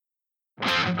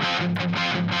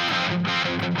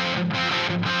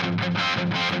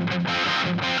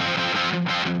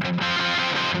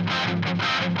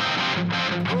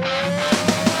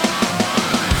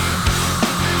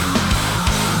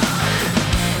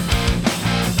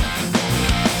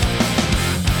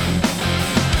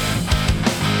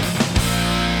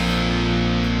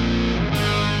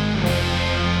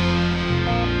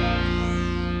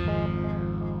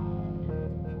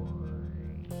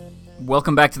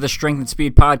Welcome back to the Strength and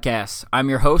Speed Podcast. I'm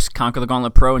your host, Conquer the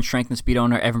Gauntlet Pro and Strength and Speed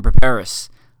owner, Evan Preparis.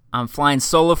 I'm flying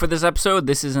solo for this episode.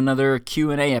 This is another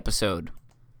Q&A episode.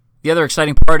 The other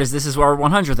exciting part is this is our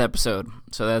 100th episode,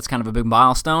 so that's kind of a big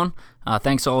milestone.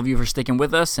 Thanks to all of you for sticking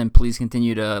with us, and please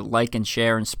continue to like and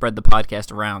share and spread the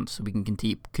podcast around so we can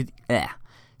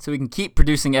keep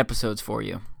producing episodes for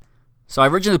you. So I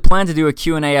originally planned to do a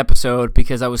Q&A episode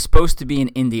because I was supposed to be in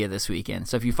India this weekend.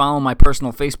 So if you follow my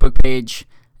personal Facebook page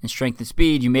in Strength and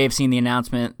Speed, you may have seen the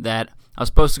announcement that I was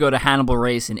supposed to go to Hannibal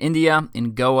Race in India,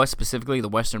 in Goa specifically, the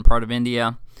western part of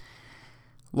India.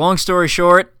 Long story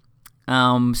short,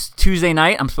 Tuesday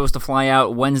night, I'm supposed to fly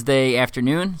out Wednesday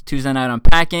afternoon. Tuesday night I'm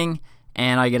packing,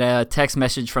 and I get a text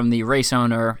message from the race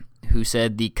owner who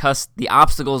said the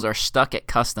obstacles are stuck at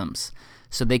customs.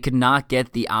 So they could not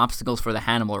get the obstacles for the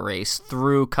Hannibal Race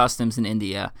through customs in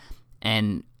India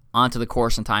and onto the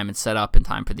course in time and set up in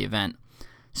time for the event.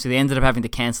 So they ended up having to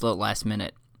cancel it last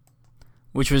minute,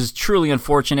 which was truly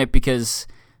unfortunate because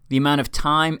the amount of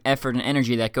time, effort, and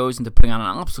energy that goes into putting on an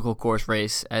obstacle course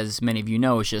race, as many of you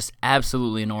know, is just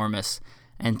absolutely enormous.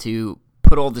 And to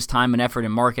put all this time and effort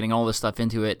and marketing, all this stuff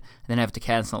into it, and then have to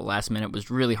cancel it last minute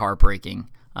was really heartbreaking,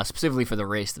 specifically for the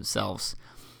race themselves.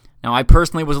 Now, I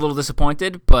personally was a little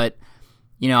disappointed, but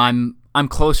I'm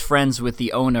close friends with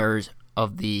the owners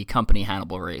of the company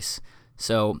Hannibal Race.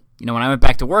 So, when I went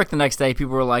back to work the next day,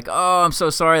 people were like, "Oh, I'm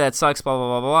so sorry, that sucks, blah,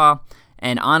 blah, blah, blah."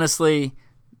 And honestly,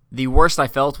 the worst I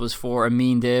felt was for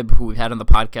Amin Dib, who we've had on the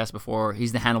podcast before.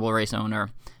 He's the Hannibal Race owner,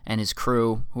 and his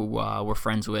crew, who we're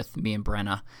friends with, me and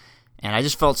Brenna. And I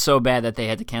just felt so bad that they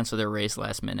had to cancel their race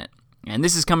last minute. And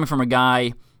this is coming from a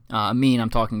guy, Amin I'm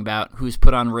talking about, who's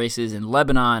put on races in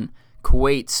Lebanon,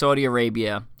 Kuwait, Saudi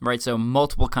Arabia, right? So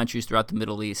multiple countries throughout the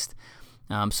Middle East.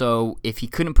 So if he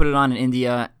couldn't put it on in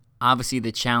India, obviously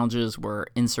the challenges were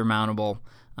insurmountable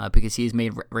because he's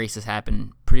made races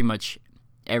happen pretty much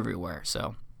everywhere.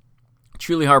 So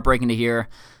truly heartbreaking to hear.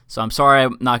 So I'm sorry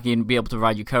I'm not going to be able to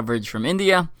provide you coverage from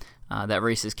India. That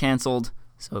race is canceled,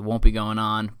 so it won't be going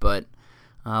on. But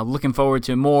looking forward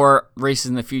to more races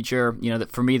in the future.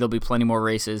 For me, there'll be plenty more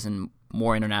races and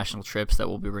more international trips that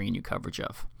we'll be bringing you coverage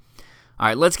of. All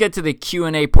right, let's get to the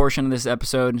Q&A portion of this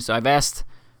episode. So I've asked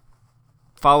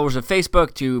followers of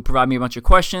Facebook to provide me a bunch of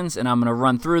questions, and I'm going to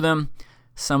run through them.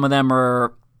 Most of them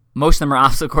are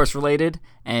obstacle course related,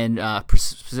 and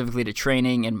specifically to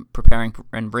training and preparing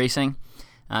and racing.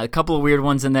 A couple of weird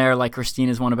ones in there, like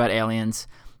Christina's one about aliens.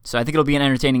 So I think it'll be an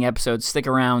entertaining episode. Stick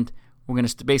around. We're going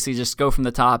to basically just go from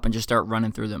the top and just start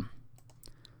running through them.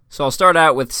 So I'll start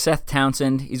out with Seth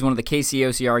Townsend. He's one of the KC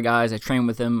OCR guys. I train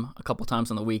with him a couple times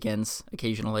on the weekends,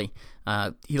 occasionally.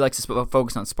 He likes to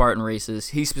focus on Spartan races.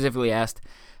 He specifically asked,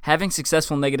 having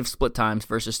successful negative split times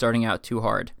versus starting out too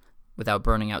hard without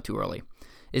burning out too early.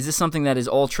 Is this something that is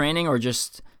all training or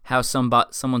just how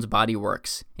someone's body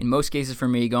works? In most cases for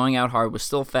me, going out hard was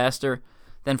still faster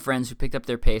than friends who picked up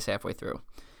their pace halfway through.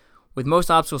 With most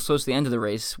obstacles close to the end of the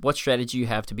race, what strategy do you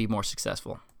have to be more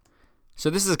successful? So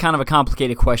this is kind of a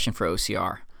complicated question for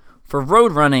OCR. For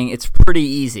road running, it's pretty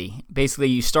easy. Basically,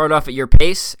 you start off at your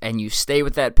pace, and you stay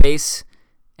with that pace,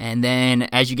 and then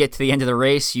as you get to the end of the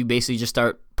race, you basically just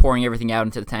start pouring everything out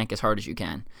into the tank as hard as you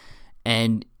can.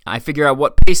 And I figure out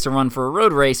what pace to run for a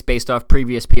road race based off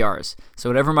previous PRs. So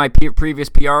whatever my previous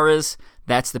PR is,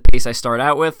 that's the pace I start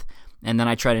out with, and then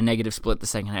I try to negative split the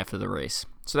second half of the race.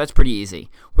 So that's pretty easy.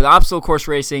 With obstacle course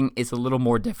racing, it's a little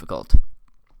more difficult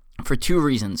for two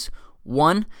reasons.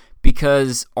 One,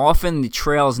 because often the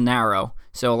trail is narrow,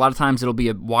 so a lot of times it'll be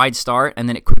a wide start, and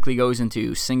then it quickly goes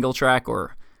into single track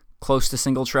or close to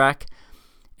single track.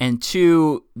 And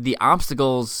two, the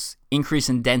obstacles increase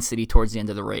in density towards the end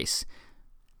of the race.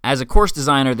 As a course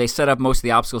designer, they set up most of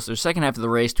the obstacles to the second half of the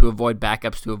race to avoid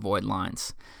backups, to avoid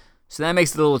lines. So that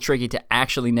makes it a little tricky to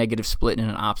actually negative split in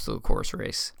an obstacle course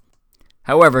race.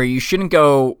 However, you shouldn't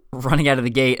go running out of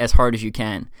the gate as hard as you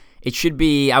can. It should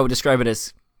be, I would describe it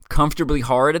as comfortably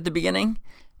hard at the beginning,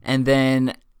 and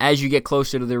then as you get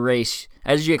closer to the race,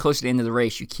 as you get closer to the end of the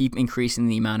race, you keep increasing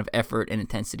the amount of effort and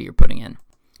intensity you're putting in.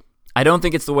 I don't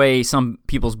think it's the way some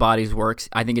people's bodies work.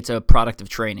 I think it's a product of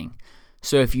training.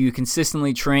 So if you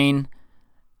consistently train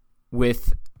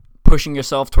with pushing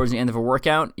yourself towards the end of a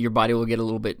workout. Your body will get a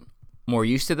little bit more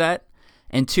used to that.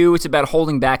 And 2, it's about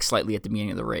holding back slightly at the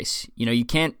beginning of the race. You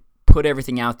can't put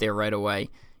everything out there right away.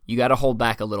 You got to hold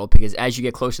back a little because as you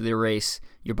get closer to the race,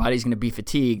 your body's going to be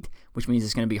fatigued, which means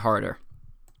it's going to be harder.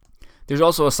 There's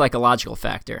also a psychological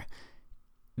factor.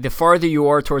 The farther you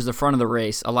are towards the front of the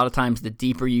race, a lot of times the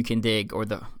deeper you can dig, or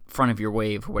the front of your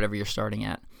wave, or whatever you're starting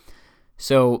at.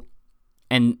 So,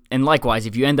 and likewise,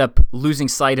 if you end up losing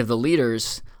sight of the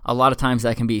leaders, a lot of times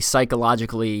that can be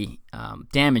psychologically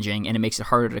damaging, and it makes it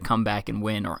harder to come back and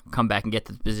win or come back and get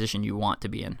to the position you want to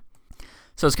be in.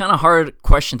 So it's kind of a hard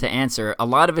question to answer. A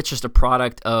lot of it's just a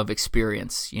product of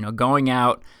experience, going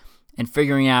out and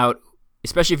figuring out,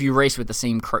 especially if you race with the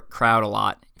same crowd a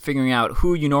lot, figuring out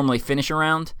who you normally finish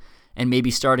around and maybe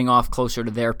starting off closer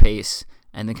to their pace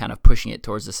and then kind of pushing it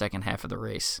towards the second half of the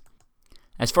race.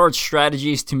 As far as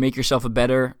strategies to make yourself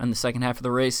better in the second half of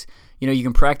the race, you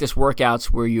can practice workouts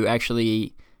where you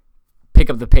actually pick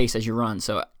up the pace as you run.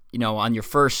 So, on your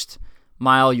first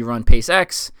mile, you run pace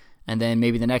X, and then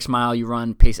maybe the next mile you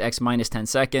run pace X minus 10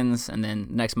 seconds, and then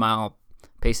next mile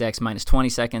pace X minus 20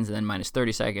 seconds, and then minus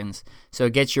 30 seconds. So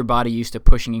it gets your body used to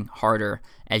pushing harder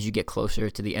as you get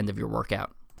closer to the end of your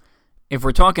workout. If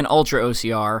we're talking ultra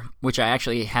OCR, which I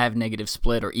actually have negative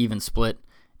split or even split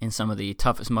in some of the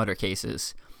toughest mudder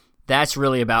cases, that's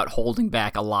really about holding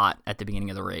back a lot at the beginning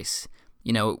of the race.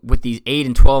 With these 8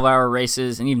 and 12 hour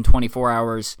races and even 24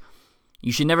 hours,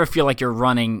 you should never feel like you're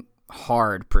running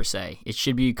hard per se. It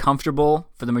should be comfortable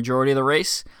for the majority of the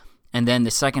race, and then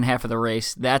the second half of the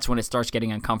race, that's when it starts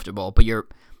getting uncomfortable. But your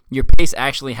pace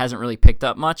actually hasn't really picked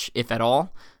up much, if at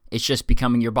all. It's just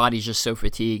becoming, your body's just so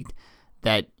fatigued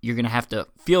that you're going to have to,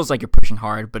 feels like you're pushing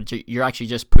hard, but you're actually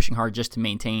just pushing hard just to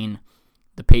maintain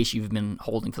the pace you've been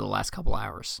holding for the last couple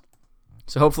hours.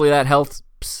 So hopefully that helps,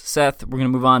 Seth. We're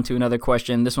going to move on to another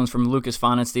question. This one's from Lucas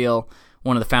Fonensteel,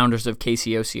 one of the founders of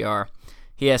KCOCR.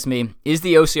 He asked me, is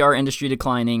the OCR industry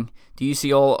declining? Do you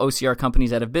see all OCR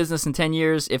companies out of business in 10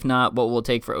 years? If not, what will it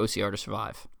take for OCR to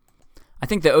survive? I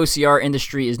think the OCR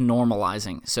industry is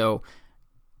normalizing. So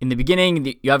in the beginning,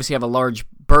 you obviously have a large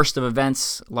burst of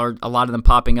events, a lot of them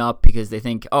popping up because they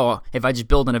think, if I just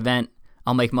build an event,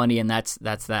 I'll make money, and that's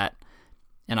that.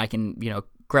 And I can,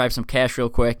 grab some cash real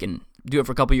quick and do it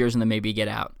for a couple years and then maybe get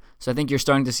out. So I think you're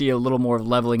starting to see a little more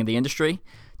leveling of the industry.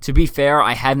 To be fair,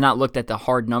 I have not looked at the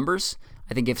hard numbers.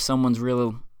 I think if someone's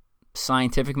real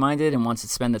scientific-minded and wants to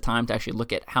spend the time to actually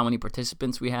look at how many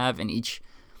participants we have in each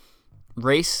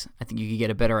race, I think you could get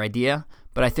a better idea.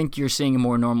 But I think you're seeing a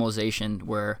more normalization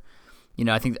where,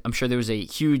 I'm sure there was a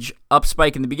huge up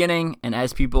spike in the beginning, and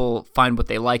as people find what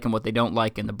they like and what they don't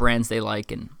like and the brands they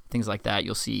like and things like that,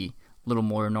 you'll see a little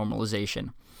more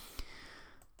normalization.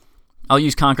 I'll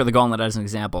use Conquer the Gauntlet as an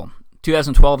example.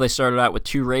 2012, they started out with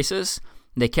 2 races.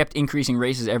 They kept increasing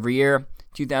races every year.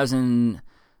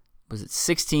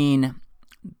 2016,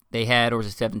 they had, or was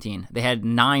it 17? They had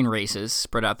 9 races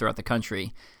spread out throughout the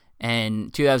country.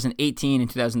 And 2018 and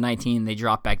 2019, they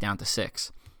dropped back down to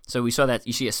 6. So we saw that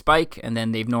you see a spike, and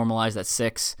then they've normalized at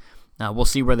 6. We'll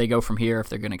see where they go from here, if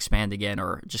they're going to expand again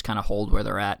or just kind of hold where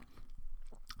they're at.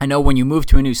 I know when you move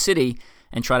to a new city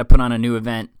and try to put on a new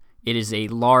event, it is a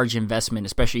large investment,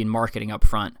 especially in marketing up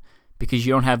front, because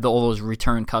you don't have all those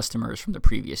return customers from the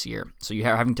previous year. So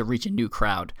you're having to reach a new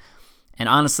crowd. And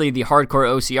honestly, the hardcore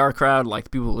OCR crowd, like the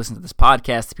people who listen to this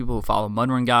podcast, the people who follow Mud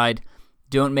Run Guide,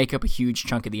 don't make up a huge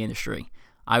chunk of the industry.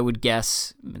 I would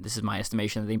guess, this is my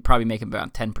estimation, that they probably make up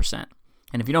about 10%.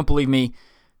 And if you don't believe me,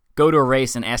 go to a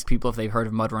race and ask people if they've heard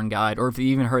of Mud Run Guide or if they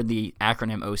even heard the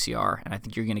acronym OCR, and I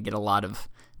think you're going to get a lot of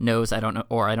no's, I don't know,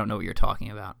 or I don't know what you're talking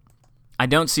about. I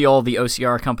don't see all the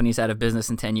OCR companies out of business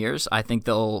in 10 years. I think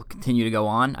they'll continue to go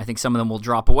on. I think some of them will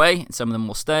drop away and some of them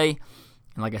will stay.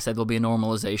 And like I said, there'll be a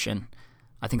normalization.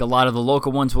 I think a lot of the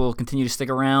local ones will continue to stick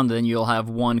around. Then you'll have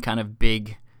one kind of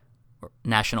big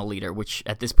national leader, which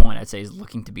at this point I'd say is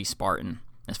looking to be Spartan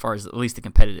as far as at least the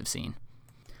competitive scene.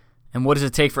 And what does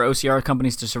it take for OCR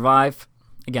companies to survive?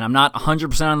 Again, I'm not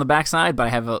 100% on the backside, but I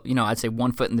have I'd say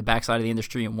 1 foot in the backside of the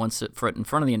industry and 1 foot in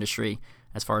front of the industry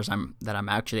as far as I'm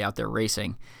actually out there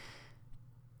racing.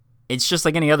 It's just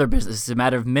like any other business. It's a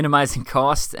matter of minimizing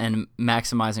costs and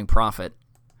maximizing profit.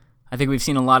 I think we've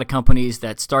seen a lot of companies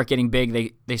that start getting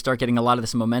big, they start getting a lot of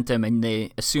this momentum, and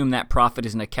they assume that profit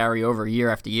is going to carry over year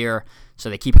after year, so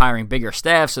they keep hiring bigger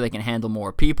staff so they can handle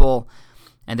more people.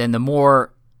 And then the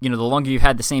more, the longer you've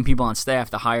had the same people on staff,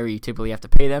 the higher you typically have to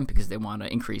pay them because they want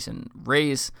to increase and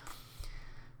raise.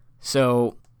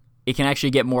 So it can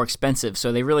actually get more expensive.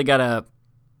 So they really got to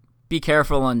be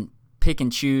careful and pick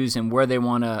and choose and where they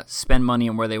want to spend money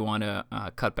and where they want to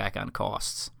cut back on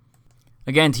costs.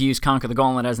 Again, to use Conquer the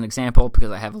Gauntlet as an example,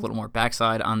 because I have a little more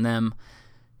backside on them,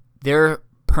 their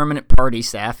permanent party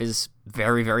staff is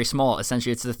very, very small.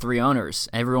 Essentially, it's the 3 owners.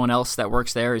 Everyone else that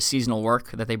works there is seasonal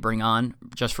work that they bring on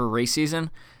just for race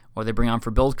season, or they bring on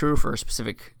for build crew for a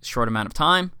specific short amount of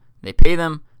time. They pay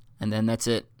them, and then that's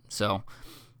it. So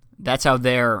that's how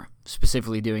they're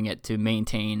specifically doing it to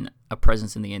maintain a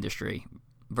presence in the industry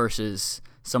versus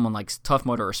someone like Tough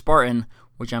Mudder or Spartan,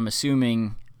 which I'm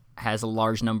assuming has a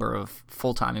large number of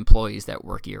full-time employees that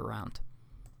work year-round.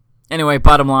 Anyway,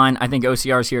 bottom line, I think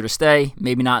OCR is here to stay.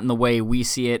 Maybe not in the way we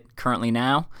see it currently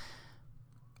now.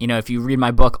 If you read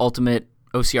my book, Ultimate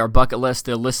OCR Bucket List,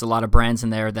 they'll list a lot of brands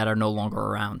in there that are no longer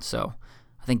around. So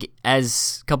I think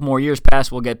as a couple more years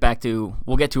pass, we'll get to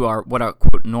our what our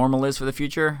quote normal is for the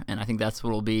future, and I think that's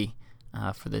what it'll be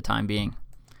for the time being.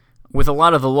 With a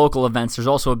lot of the local events, there's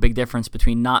also a big difference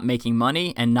between not making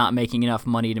money and not making enough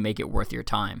money to make it worth your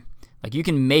time. Like, you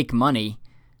can make money,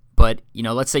 but,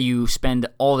 let's say you spend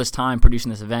all this time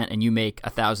producing this event and you make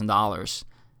 $1,000.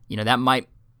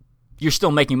 You're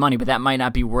still making money, but that might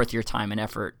not be worth your time and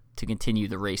effort to continue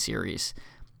the race series.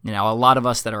 A lot of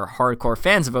us that are hardcore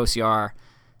fans of OCR,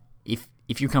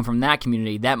 if you come from that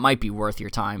community, that might be worth your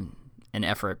time and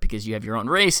effort because you have your own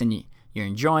race and you're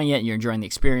enjoying it, and you're enjoying the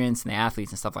experience and the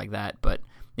athletes and stuff like that. But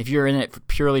if you're in it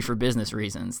purely for business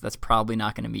reasons, that's probably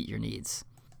not going to meet your needs.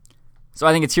 So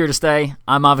I think it's here to stay.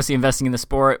 I'm obviously investing in the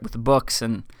sport with the books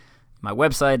and my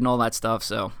website and all that stuff.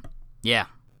 So, yeah,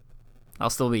 I'll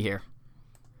still be here.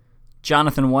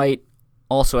 Jonathan White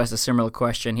also asked a similar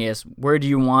question. He asks, where do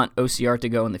you want OCR to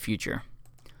go in the future?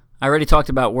 I already talked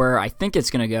about where I think it's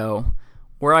going to go.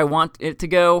 Where I want it to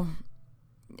go,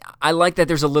 I like that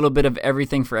there's a little bit of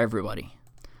everything for everybody.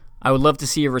 I would love to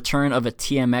see a return of a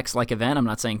TMX-like event. I'm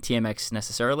not saying TMX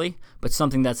necessarily, but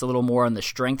something that's a little more on the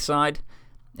strength side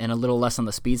and a little less on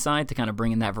the speed side to kind of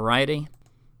bring in that variety.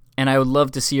 And I would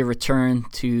love to see a return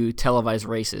to televised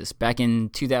races. Back in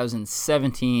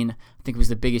 2017, I think it was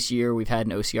the biggest year we've had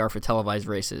in OCR for televised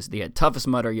races. You had Toughest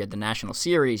Mudder, you had the National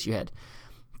Series, you had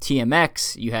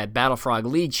TMX, you had Battle Frog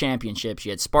League Championships,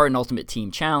 you had Spartan Ultimate Team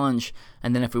Challenge,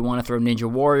 and then if we want to throw Ninja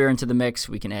Warrior into the mix,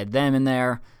 we can add them in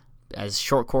there as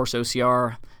short course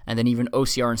OCR, and then even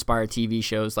OCR-inspired TV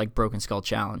shows like Broken Skull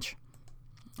Challenge.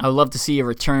 I would love to see a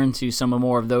return to some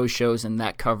more of those shows and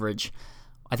that coverage.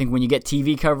 I think when you get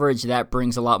TV coverage, that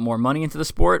brings a lot more money into the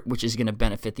sport, which is going to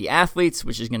benefit the athletes,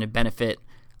 which is going to benefit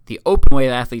the open weight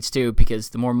athletes too, because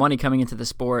the more money coming into the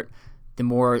sport, the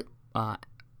more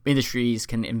industries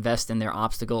can invest in their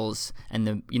obstacles,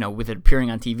 and with it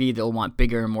appearing on TV, they'll want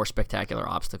bigger and more spectacular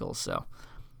obstacles. So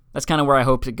that's kind of where I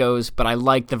hope it goes, but I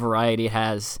like the variety it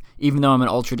has, even though I'm an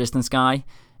ultra distance guy,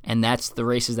 and that's the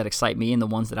races that excite me and the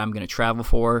ones that I'm going to travel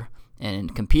for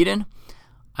and compete in.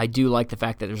 I do like the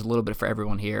fact that there's a little bit for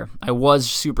everyone here. I was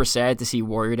super sad to see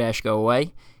Warrior Dash go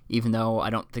away, even though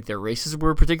I don't think their races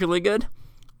were particularly good,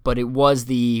 but it was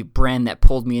the brand that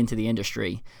pulled me into the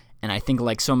industry. And I think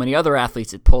like so many other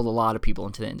athletes, it pulled a lot of people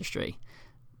into the industry.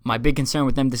 My big concern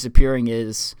with them disappearing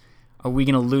is, are we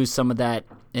going to lose some of that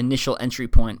initial entry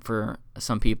point for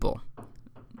some people?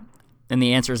 And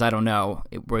the answer is I don't know.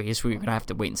 I guess we're going to have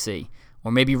to wait and see.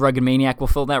 Or maybe Rugged Maniac will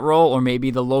fill that role, or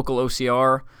maybe the local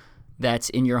OCR that's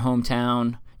in your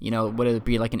hometown, whether it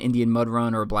be like an Indian Mud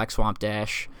Run or a Black Swamp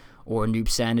Dash or Noob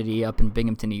Sanity up in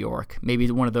Binghamton, New York. Maybe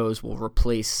one of those will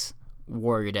replace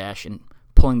Warrior Dash and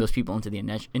pulling those people into the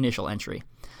initial entry.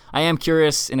 I am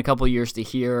curious in a couple of years to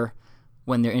hear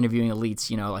when they're interviewing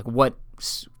elites, like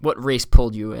what race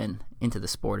pulled you into the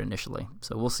sport initially.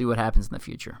 So we'll see what happens in the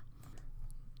future.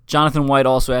 Jonathan White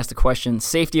also asked the question,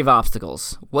 safety of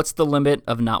obstacles. What's the limit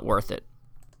of not worth it?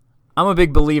 I'm a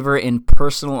big believer in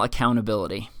personal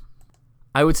accountability.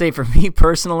 I would say for me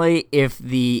personally, if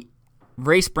the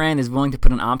race brand is willing to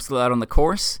put an obstacle out on the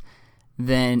course,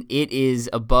 then it is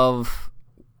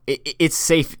it's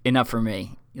safe enough for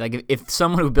me. Like if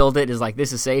someone who built it is like,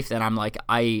 this is safe, then I'm like,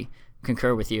 I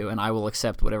concur with you and I will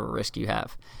accept whatever risk you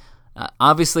have.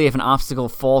 Obviously, if an obstacle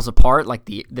falls apart, like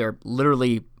they're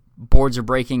literally boards are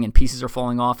breaking and pieces are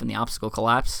falling off and the obstacle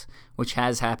collapse, which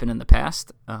has happened in the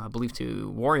past, I believe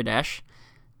to Warrior Dash,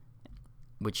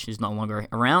 which is no longer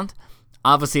around.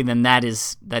 Obviously, then that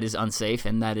is unsafe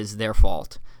and that is their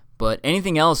fault. But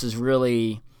anything else is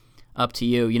really up to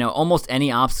you. Almost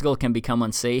any obstacle can become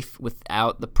unsafe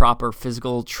without the proper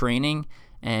physical training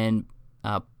and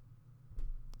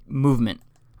movement.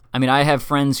 I mean, I have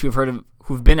friends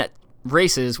who've been at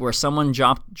races where someone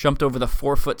jumped over the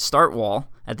 4-foot start wall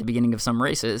at the beginning of some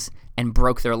races and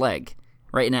broke their leg.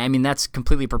 Right? And I mean, that's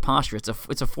completely preposterous.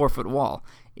 It's a 4-foot wall.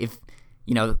 If,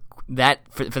 that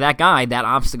for that guy, that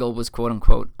obstacle was quote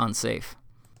unquote unsafe.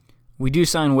 We do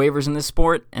sign waivers in this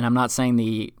sport, and I'm not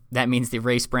saying that means the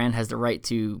race brand has the right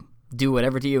to do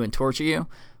whatever to you and torture you,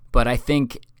 but I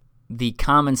think the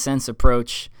common sense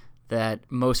approach that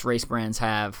most race brands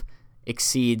have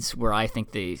exceeds where I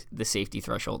think the safety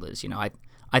threshold is.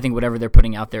 I think whatever they're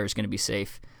putting out there is going to be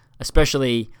safe,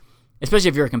 especially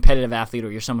if you're a competitive athlete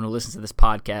or you're someone who listens to this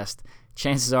podcast.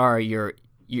 Chances are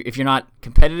if you're not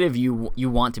competitive, you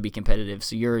want to be competitive,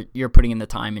 so you're putting in the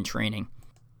time and training.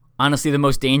 Honestly, the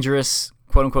most dangerous,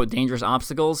 quote-unquote dangerous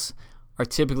obstacles are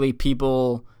typically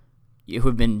people who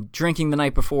have been drinking the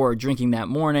night before or drinking that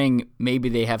morning. Maybe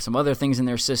they have some other things in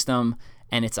their system,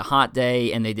 and it's a hot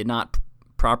day, and they did not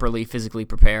properly physically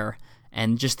prepare,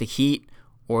 and just the heat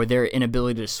or their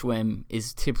inability to swim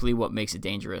is typically what makes it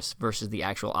dangerous versus the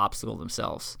actual obstacle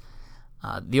themselves.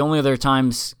 The only other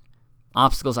times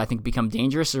obstacles I think become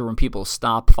dangerous are when people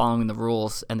stop following the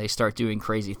rules and they start doing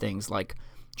crazy things like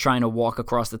trying to walk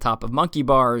across the top of monkey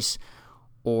bars,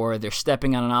 or they're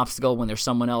stepping on an obstacle when there's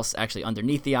someone else actually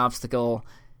underneath the obstacle,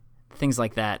 things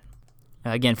like that.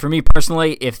 Again, for me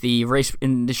personally, if the race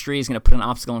industry is going to put an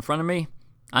obstacle in front of me,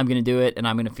 I'm going to do it, and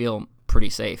I'm going to feel pretty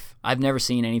safe. I've never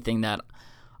seen anything that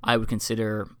I would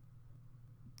consider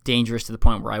dangerous to the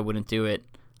point where I wouldn't do it.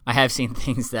 I have seen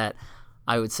things that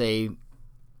I would say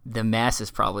the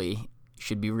masses probably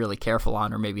should be really careful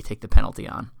on, or maybe take the penalty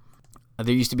on.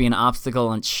 There used to be an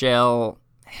obstacle in Shell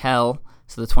Hell,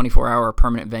 so the 24-hour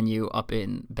permanent venue up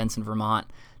in Benson, Vermont,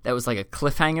 that was like a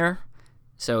cliffhanger.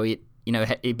 So it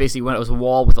basically it was a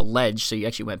wall with a ledge, so you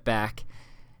actually went back.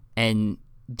 And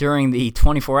during the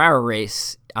 24-hour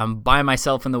race, I'm by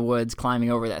myself in the woods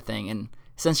climbing over that thing, and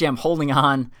essentially I'm holding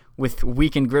on with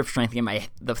weakened grip strength.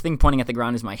 The thing pointing at the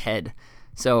ground is my head.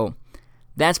 So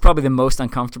that's probably the most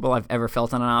uncomfortable I've ever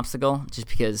felt on an obstacle, just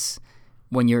because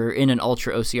when you're in an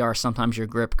ultra OCR, sometimes your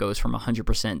grip goes from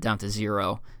 100% down to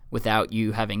 0 without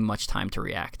you having much time to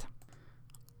react.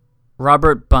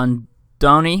 Robert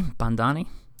Bandani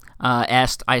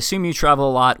asked, I assume you travel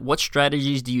a lot. What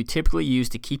strategies do you typically use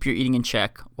to keep your eating in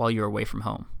check while you're away from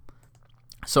home?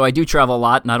 So I do travel a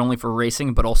lot, not only for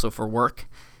racing, but also for work.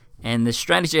 And the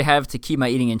strategy I have to keep my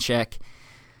eating in check,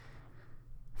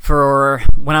 for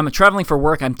when I'm traveling for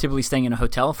work, I'm typically staying in a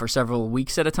hotel for several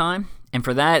weeks at a time. And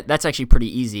for that, that's actually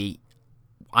pretty easy.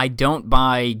 I don't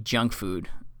buy junk food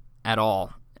at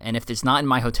all. And if it's not in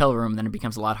my hotel room, then it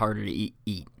becomes a lot harder to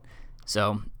eat.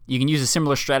 So you can use a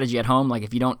similar strategy at home. Like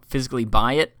if you don't physically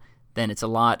buy it, then it's a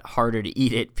lot harder to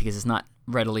eat it because it's not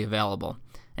readily available.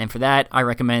 And for that, I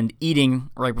recommend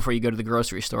eating right before you go to the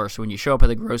grocery store. So when you show up at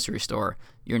the grocery store,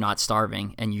 you're not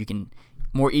starving and you can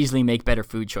more easily make better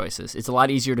food choices. It's a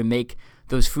lot easier to make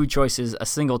those food choices a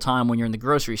single time when you're in the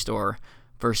grocery store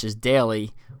versus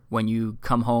daily when you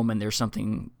come home and there's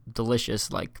something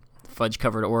delicious like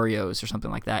fudge-covered Oreos or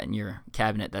something like that in your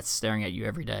cabinet that's staring at you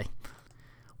every day.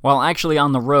 While actually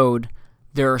on the road,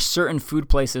 there are certain food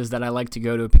places that I like to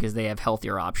go to because they have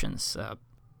healthier options. A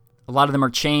lot of them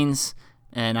are chains,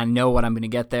 and I know what I'm going to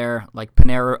get there. Like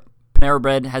Panera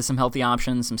Bread has some healthy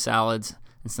options, some salads,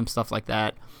 and some stuff like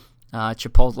that.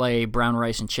 Chipotle, brown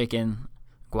rice and chicken,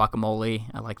 guacamole,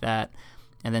 I like that.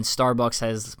 And then Starbucks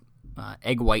has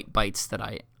egg white bites that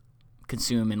I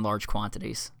consume in large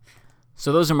quantities.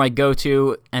 So those are my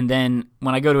go-to, and then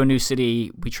when I go to a new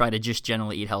city, we try to just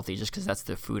generally eat healthy just because that's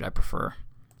the food I prefer.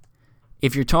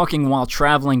 If you're talking while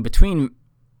traveling between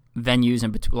venues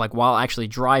and like while actually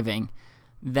driving,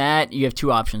 that you have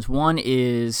two options. One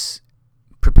is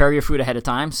prepare your food ahead of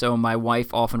time. So my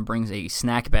wife often brings a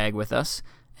snack bag with us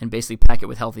and basically pack it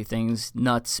with healthy things,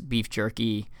 nuts, beef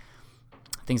jerky,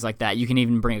 things like that. You can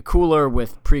even bring a cooler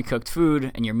with pre-cooked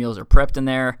food and your meals are prepped in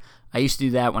there. I used to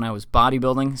do that when I was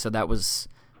bodybuilding, so that was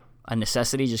a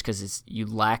necessity just because you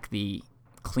lack the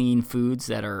clean foods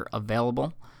that are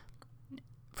available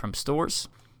from stores.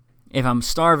 If I'm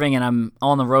starving and I'm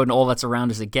on the road and all that's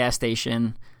around is a gas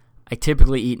station, I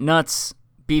typically eat nuts,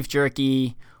 beef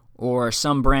jerky, or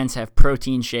some brands have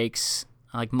protein shakes.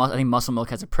 I think Muscle Milk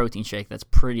has a protein shake that's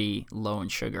pretty low in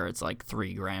sugar. It's like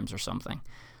 3 grams or something.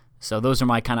 So those are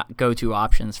my kind of go-to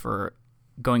options for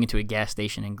going into a gas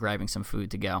station and grabbing some food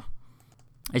to go.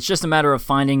 It's just a matter of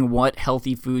finding what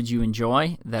healthy foods you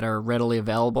enjoy that are readily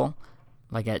available,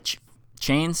 like at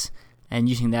chains, and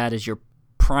using that as your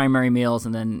primary meals,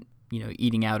 and then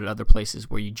eating out at other places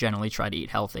where you generally try to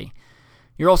eat healthy.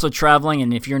 You're also traveling,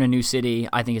 and if you're in a new city,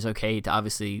 I think it's okay to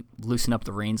obviously loosen up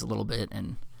the reins a little bit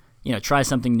and try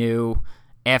something new.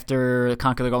 After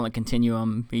Conquer the Gauntlet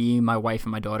Continuum, me, my wife,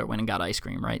 and my daughter went and got ice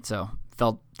cream, right? So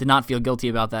did not feel guilty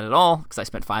about that at all because I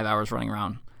spent 5 hours running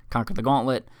around Conquer the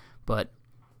Gauntlet,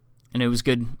 and it was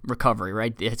good recovery,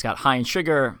 right? It's got high in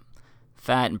sugar,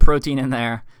 fat, and protein in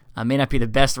there, May not be the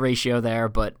best ratio there,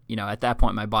 but at that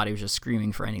point my body was just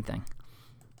screaming for anything.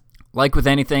 Like with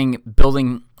anything,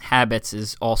 building habits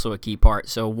is also a key part.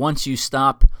 So once you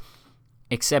stop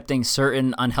accepting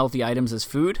certain unhealthy items as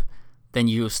food, then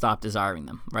you stop desiring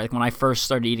them, right? Like when I first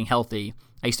started eating healthy,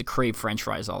 I used to crave French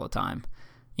fries all the time.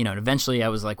 And eventually I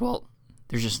was like, well,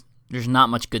 there's not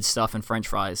much good stuff in French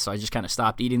fries, so I just kind of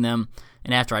stopped eating them.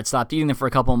 And after I'd stopped eating them for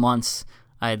a couple of months,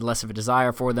 I had less of a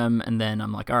desire for them, and then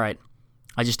I'm like, all right,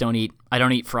 I don't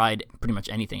eat fried pretty much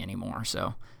anything anymore.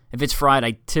 So if it's fried,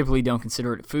 I typically don't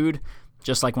consider it food.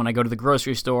 Just like when I go to the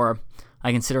grocery store,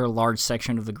 I consider a large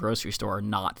section of the grocery store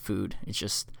not food. It's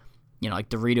just, like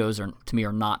Doritos to me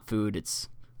are not food.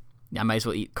 I might as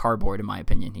well eat cardboard in my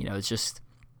opinion. It's just,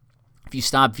 if you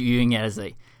stop viewing it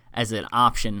as an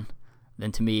option,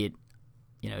 then to me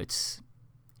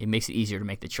it makes it easier to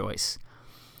make the choice.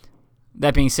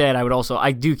 That being said,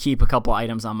 I do keep a couple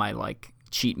items on my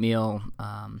cheat meal,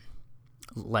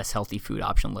 less healthy food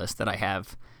option list that I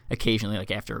have occasionally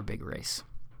after a big race.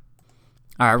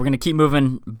 All right, we're going to keep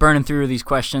moving, burning through these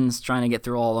questions, trying to get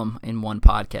through all of them in one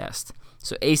podcast.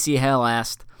 So AC Hell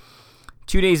asked,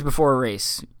 2 days before a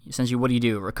race, essentially what do you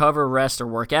do? Recover, rest, or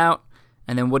work out?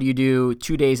 And then what do you do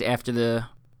 2 days after the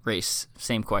race?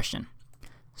 Same question.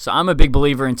 So I'm a big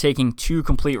believer in taking 2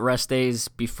 complete rest days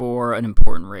before an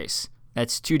important race.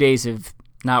 That's 2 days of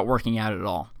not working out at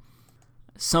all.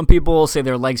 Some people say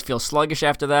their legs feel sluggish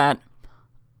after that.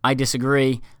 I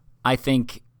disagree. I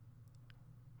think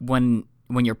when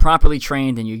you're properly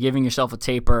trained and you're giving yourself a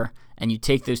taper and you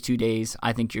take those 2 days,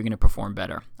 I think you're going to perform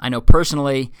better. I know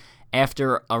personally,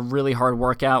 after a really hard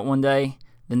workout one day,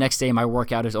 the next day my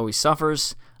workout always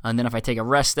suffers. And then if I take a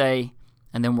rest day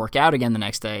and then work out again the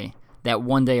next day, that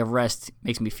 1 day of rest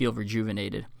makes me feel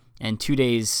rejuvenated. And 2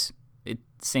 days,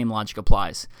 same logic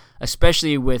applies.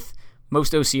 Especially with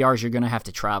most OCRs, you're going to have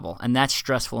to travel, and that's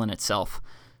stressful in itself.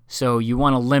 So you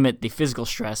want to limit the physical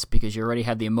stress because you already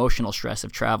have the emotional stress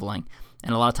of traveling.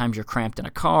 And a lot of times you're cramped in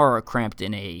a car or cramped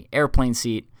in a airplane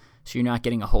seat, so you're not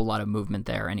getting a whole lot of movement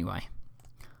there anyway.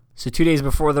 So 2 days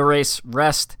before the race,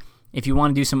 rest. If you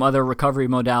want to do some other recovery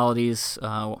modalities,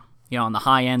 on the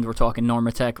high end, we're talking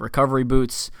Normatec recovery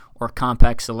boots or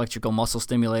Compex electrical muscle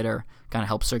stimulator, kind of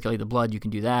helps circulate the blood. You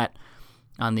can do that.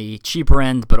 On the cheaper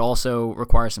end, but also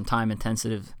requires some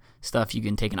time-intensive stuff, you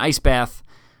can take an ice bath.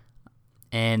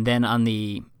 And then on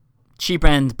the cheap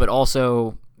end, but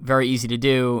also very easy to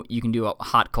do, you can do a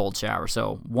hot-cold shower.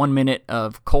 So 1 minute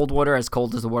of cold water, as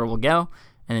cold as the water will go,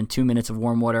 and then 2 minutes of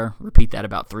warm water. Repeat that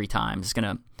about 3 times. It's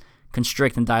going to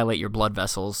constrict and dilate your blood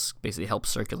vessels, basically help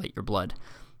circulate your blood.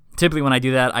 Typically when I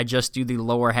do that, I just do the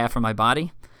lower half of my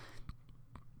body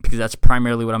because that's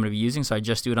primarily what I'm going to be using. So I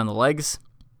just do it on the legs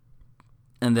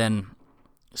and then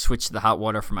switch to the hot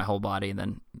water for my whole body and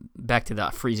then back to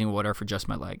the freezing water for just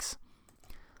my legs.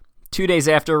 2 days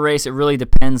after a race, it really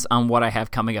depends on what I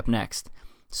have coming up next.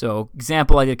 So,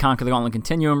 example, I did Conquer the Gauntlet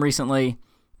Continuum recently.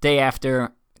 Day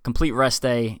after, complete rest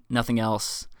day, nothing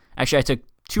else. Actually, I took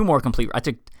 2 more I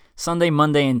took Sunday,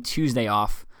 Monday, and Tuesday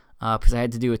off because I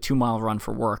had to do a 2-mile run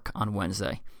for work on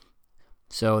Wednesday.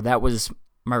 So that was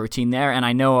my routine there, and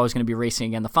I know I was going to be racing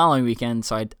again the following weekend,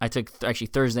 so I took actually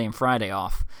Thursday and Friday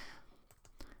off.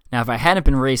 Now, if I hadn't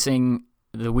been racing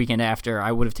the weekend after,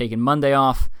 I would have taken Monday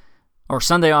off, or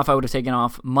Sunday off I would have taken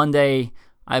off. Monday,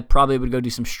 I probably would go do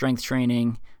some strength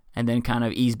training and then kind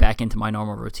of ease back into my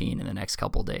normal routine in the next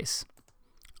couple days.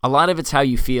 A lot of it's how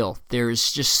you feel.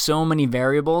 There's just so many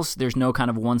variables. There's no kind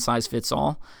of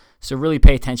one-size-fits-all. So really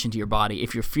pay attention to your body.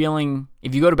 If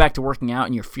you go back to working out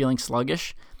and you're feeling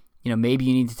sluggish, maybe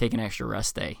you need to take an extra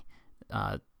rest day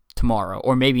tomorrow.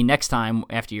 Or maybe next time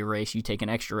after your race, you take an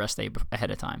extra rest day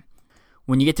ahead of time.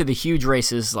 When you get to the huge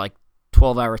races like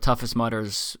 12-hour toughest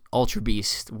mudders, Ultra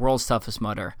Beast, World's Toughest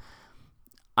Mudder,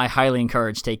 I highly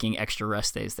encourage taking extra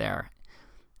rest days there.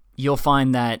 You'll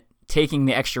find that taking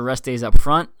the extra rest days up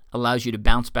front allows you to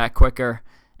bounce back quicker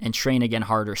and train again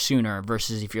harder sooner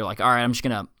versus if you're like, all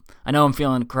right, I know I'm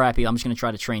feeling crappy, I'm just going to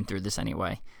try to train through this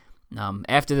anyway.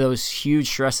 After those huge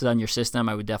stresses on your system,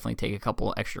 I would definitely take a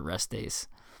couple extra rest days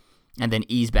and then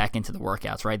ease back into the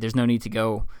workouts, right? There's no need to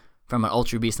go from an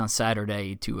Ultra Beast on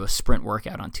Saturday to a sprint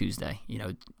workout on Tuesday.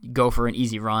 Go for an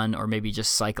easy run or maybe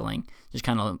just cycling. Just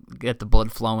kind of get the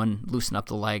blood flowing, loosen up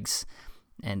the legs,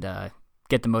 and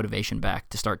get the motivation back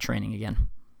to start training again.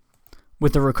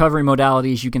 With the recovery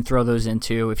modalities, you can throw those in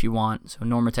too if you want. So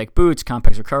Normatec boots,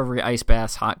 Compex recovery, ice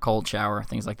baths, hot, cold shower,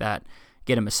 things like that.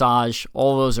 Get a massage.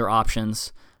 All those are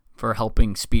options for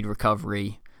helping speed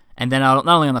recovery. And then not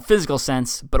only on the physical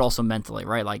sense, but also mentally,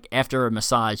 right? Like after a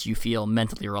massage, you feel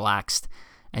mentally relaxed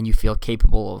and you feel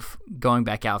capable of going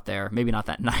back out there. Maybe not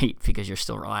that night because you're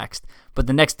still relaxed, but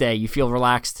the next day you feel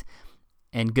relaxed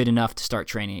and good enough to start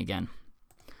training again.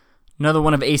 Another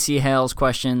one of AC Hale's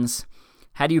questions: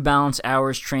 how do you balance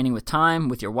hours training with time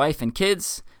with your wife and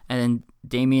kids? And then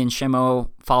Damien Shemo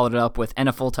followed it up with, and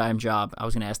a full-time job. I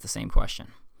was going to ask the same question.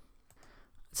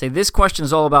 I'd say this question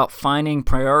is all about finding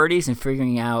priorities and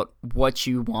figuring out what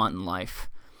you want in life.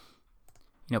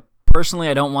 Personally,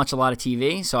 I don't watch a lot of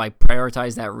TV, so I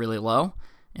prioritize that really low.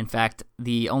 In fact,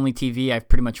 the only TV I've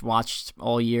pretty much watched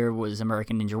all year was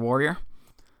American Ninja Warrior.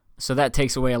 So that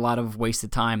takes away a lot of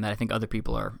wasted time that I think other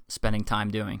people are spending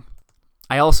time doing.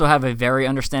 I also have a very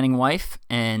understanding wife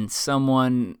and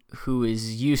someone who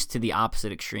is used to the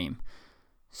opposite extreme.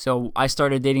 So I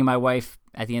started dating my wife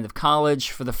at the end of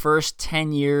college. For the first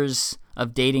 10 years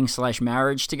of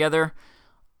dating/marriage together,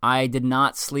 I did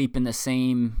not sleep in the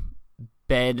same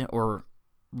bed or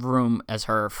room as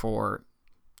her for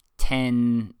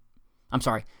the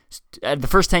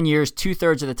first 10 years,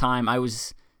 2/3 of the time I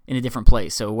was in a different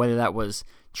place. So whether that was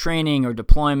training or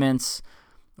deployments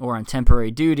or on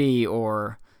temporary duty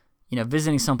or,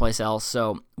 visiting someplace else.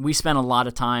 So we spent a lot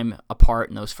of time apart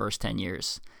in those first 10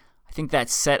 years. I think that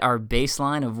set our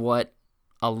baseline of what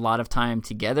a lot of time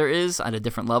together is at a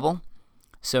different level.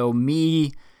 So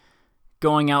me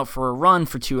going out for a run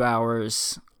for 2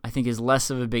 hours, I think, is less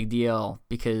of a big deal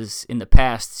because in the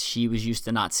past she was used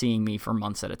to not seeing me for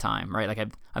months at a time, right? Like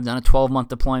I've done a 12-month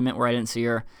deployment where I didn't see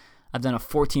her. I've done a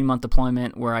 14-month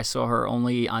deployment where I saw her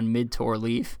only on mid-tour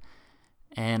leave.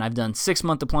 And I've done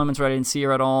 6-month deployments where I didn't see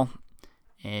her at all,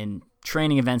 and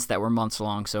training events that were months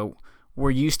long. So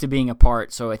we're used to being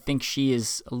apart, so I think she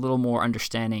is a little more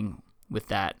understanding with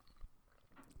that.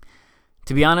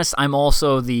 To be honest, I'm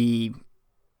also how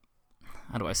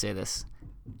do I say this?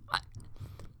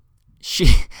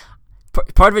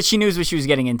 Part of it, she knew what she was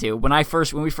getting into. When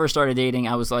we first started dating,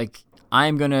 I was like,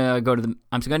 I'm going to go to the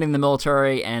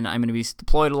military, and I'm going to be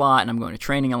deployed a lot, and I'm going to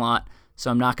training a lot,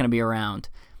 so I'm not going to be around.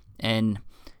 And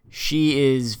she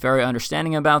is very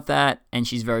understanding about that, and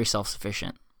she's very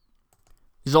self-sufficient.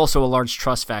 There's also a large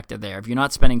trust factor there. If you're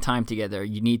not spending time together,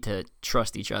 you need to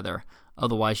trust each other.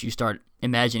 Otherwise, you start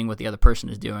imagining what the other person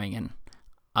is doing, and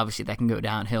obviously that can go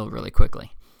downhill really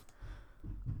quickly.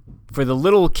 For the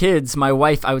little kids, my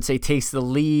wife, I would say, takes the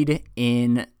lead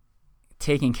in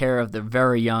taking care of our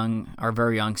very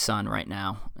young son right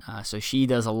now. So she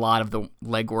does a lot of the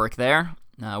legwork there,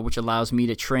 which allows me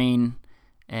to train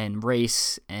and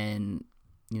race and,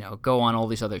 go on all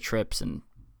these other trips and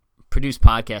produce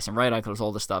podcasts and write articles,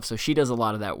 all this stuff. So she does a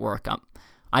lot of that work.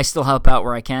 I still help out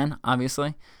where I can,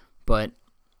 obviously, but,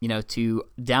 to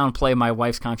downplay my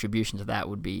wife's contribution to that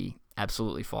would be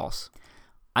absolutely false.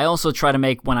 I also try to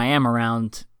make, when I am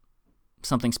around,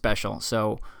 something special.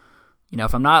 So,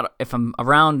 if I'm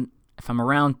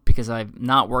around because I'm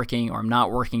not working or I'm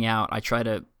not working out, I try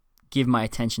to give my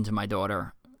attention to my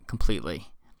daughter completely.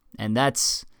 And I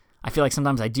feel like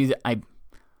sometimes I do that.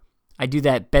 I do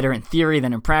that better in theory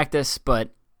than in practice,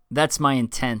 but that's my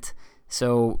intent.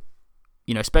 So,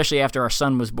 especially after our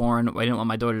son was born, I didn't want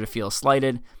my daughter to feel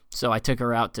slighted. So I took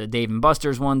her out to Dave &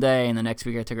 Buster's one day, and the next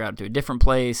week I took her out to a different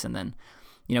place, and then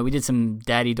we did some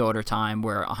daddy-daughter time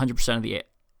where 100% of the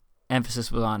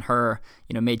emphasis was on her,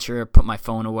 made sure to put my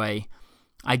phone away.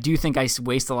 I do think I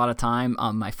waste a lot of time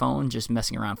on my phone just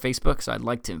messing around Facebook, so I'd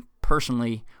like to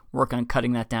personally work on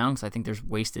cutting that down because I think there's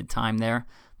wasted time there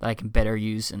that I can better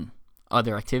use in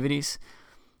other activities.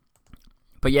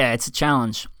 But yeah, it's a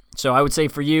challenge. So I would say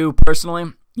for you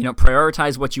personally,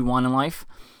 prioritize what you want in life.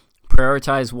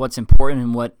 Prioritize what's important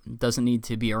and what doesn't need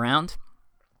to be around.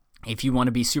 If you want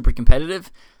to be super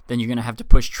competitive, then you're going to have to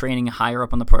push training higher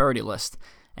up on the priority list,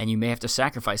 and you may have to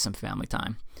sacrifice some family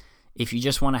time. If you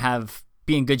just want to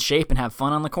be in good shape and have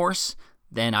fun on the course,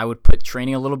 then I would put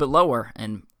training a little bit lower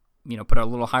and put a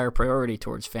little higher priority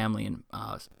towards family and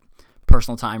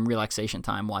personal time, relaxation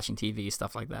time, watching TV,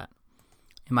 stuff like that.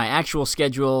 In my actual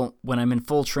schedule, when I'm in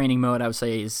full training mode, I would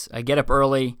say is I get up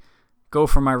early, go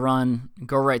for my run,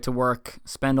 go right to work,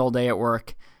 spend all day at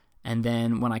work, and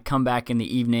then when I come back in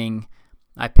the evening,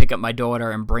 I pick up my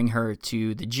daughter and bring her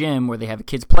to the gym where they have a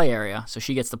kids' play area. So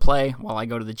she gets to play while I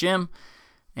go to the gym,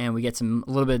 and we get a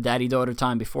little bit of daddy-daughter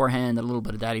time beforehand, a little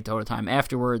bit of daddy-daughter time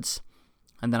afterwards,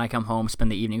 and then I come home,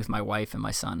 spend the evening with my wife and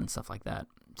my son and stuff like that.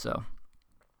 So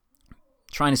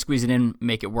trying to squeeze it in,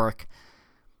 make it work.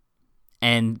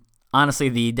 And honestly,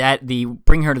 the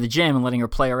bring her to the gym and letting her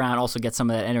play around also gets some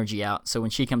of that energy out. So when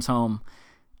she comes home,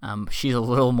 she's a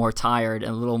little more tired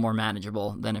and a little more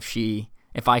manageable than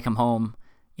if I come home,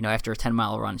 after a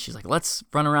 10-mile run, she's like, let's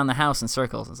run around the house in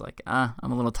circles. It's like, I'm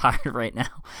a little tired right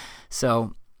now.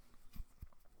 So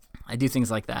I do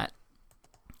things like that.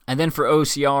 And then for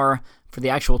OCR, for the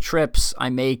actual trips, I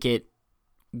make it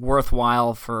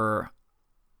worthwhile for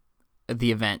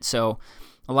the event. So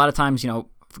a lot of times,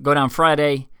 go down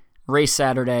Friday, race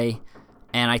Saturday,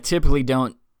 and I typically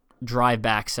don't drive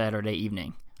back Saturday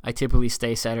evening. I typically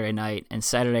stay Saturday night, and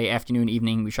Saturday afternoon,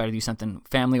 evening, we try to do something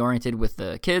family-oriented with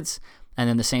the kids, and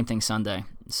then the same thing Sunday.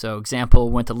 So example,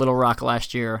 went to Little Rock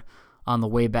last year. On the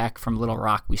way back from Little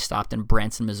Rock, we stopped in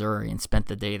Branson, Missouri, and spent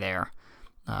the day there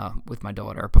with my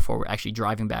daughter before we're actually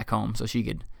driving back home so she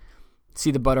could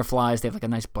see the butterflies. They have like a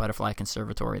nice butterfly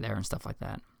conservatory there and stuff like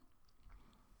that.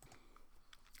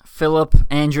 Philip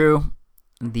Andrew,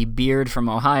 the beard from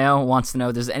Ohio, wants to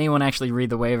know, does anyone actually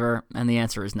read the waiver? And the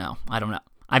answer is no. I don't know.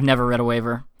 I've never read a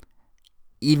waiver,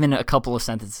 even a couple of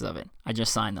sentences of it. I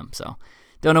just signed them. So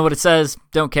don't know what it says.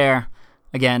 Don't care.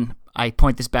 Again, I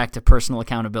point this back to personal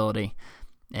accountability,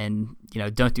 and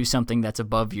don't do something that's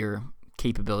above your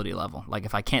capability level. Like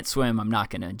if I can't swim, I'm not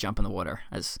going to jump in the water,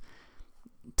 as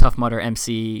Tough Mudder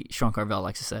MC Sean Carvel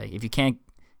likes to say. If you can't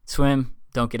swim,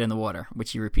 don't get in the water,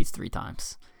 which he repeats 3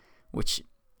 times, which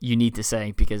you need to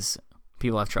say because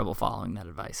people have trouble following that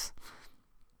advice.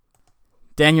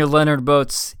 Daniel Leonard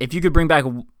Boats, if you could bring back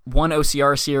one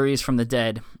OCR series from the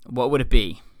dead, what would it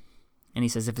be? And he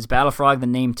says, if it's Battle Frog,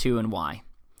 then name 2 and why.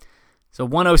 So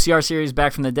one OCR series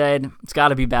back from the dead, it's got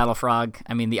to be Battle Frog.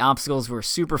 I mean, the obstacles were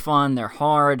super fun. They're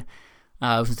hard.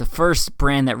 It was the first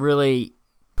brand that really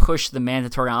pushed the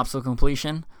mandatory obstacle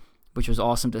completion, which was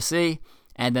awesome to see.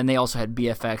 And then they also had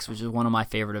BFX, which is one of my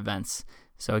favorite events.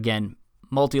 So again,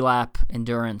 multi-lap,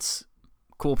 endurance,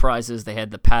 cool prizes. They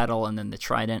had the paddle and then the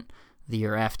trident the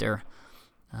year after.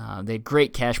 They had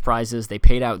great cash prizes. They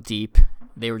paid out deep.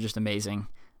 They were just amazing.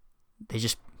 They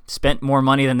just spent more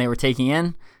money than they were taking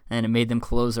in, and it made them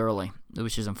close early,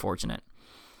 which is unfortunate.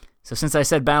 So since I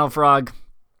said Battle Frog,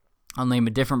 I'll name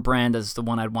a different brand as the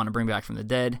one I'd want to bring back from the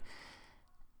dead.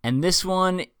 And this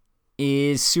one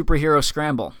is Superhero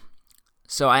Scramble.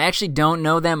 So I actually don't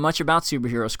know that much about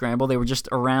Superhero Scramble. They were just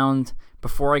around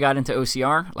before I got into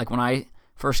OCR. Like when I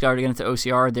first started getting into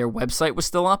OCR, their website was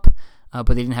still up, but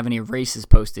they didn't have any races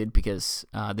posted because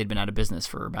they'd been out of business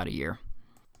for about a year.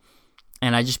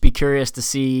 And I'd just be curious to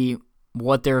see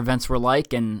what their events were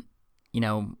like and,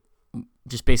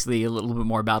 just basically a little bit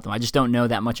more about them. I just don't know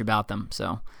that much about them.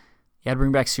 So, yeah, I'd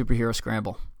bring back Superhero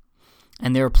Scramble.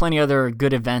 And there are plenty other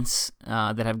good events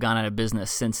that have gone out of business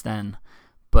since then,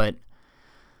 but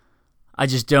I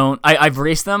just don't. I've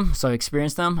raced them, so I've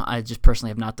experienced them. I just personally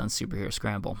have not done Superhero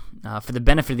Scramble. For the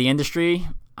benefit of the industry,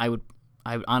 I'd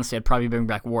probably bring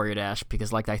back Warrior Dash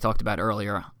because, like I talked about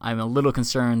earlier, I'm a little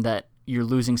concerned that you're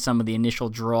losing some of the initial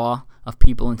draw of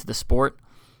people into the sport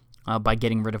by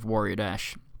getting rid of Warrior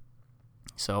Dash.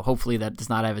 So hopefully that does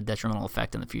not have a detrimental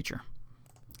effect in the future.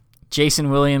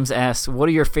 Jason Williams asks, what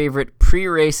are your favorite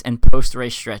pre-race and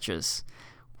post-race stretches?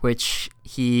 Which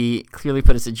he clearly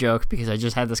put as a joke because I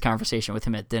just had this conversation with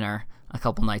him at dinner a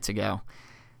couple nights ago.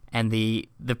 And the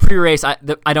pre-race, I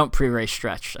don't pre-race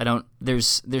stretch.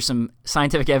 There's some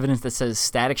scientific evidence that says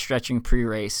static stretching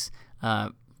pre-race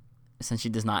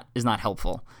essentially is not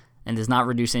helpful and does not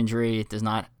reduce injury. It does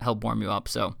not help warm you up.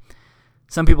 So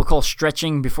some people call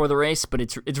stretching before the race, but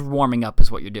it's warming up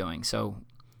is what you're doing. So,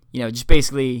 just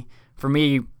basically for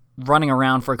me, running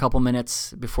around for a couple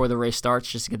minutes before the race starts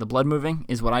just to get the blood moving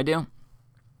is what I do.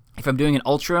 If I'm doing an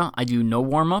ultra, I do no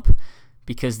warm-up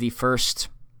because the first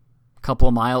couple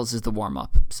of miles is the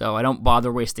warm-up. So I don't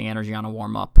bother wasting energy on a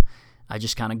warm-up. I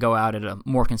just kind of go out at a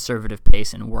more conservative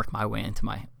pace and work my way into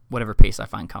my whatever pace I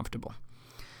find comfortable.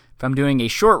 If I'm doing a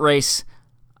short race,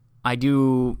 I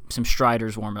do some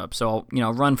striders warm-up. So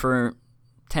I'll run for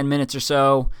 10 minutes or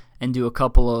so and do a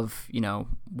couple of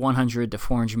 100 to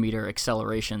 400 meter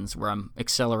accelerations where I'm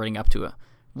accelerating up to a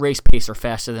race pace or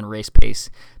faster than race pace,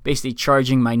 basically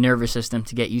charging my nervous system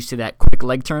to get used to that quick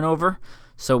leg turnover.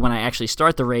 So when I actually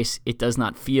start the race, it does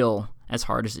not feel as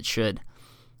hard as it should.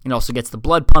 It also gets the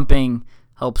blood pumping,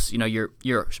 helps, your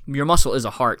muscle is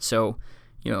a heart. So,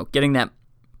 getting that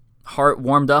heart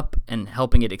warmed up and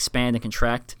helping it expand and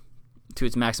contract to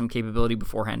its maximum capability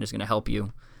beforehand is going to help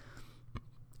you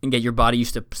and get your body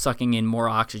used to sucking in more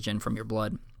oxygen from your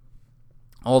blood.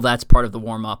 All that's part of the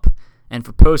warm-up. And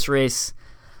for post-race,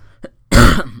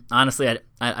 honestly,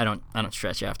 I don't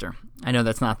stretch after. I know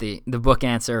that's not the book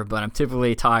answer, but I'm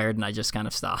typically tired and I just kind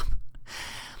of stop.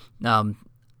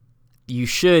 You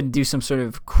should do some sort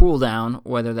of cool down,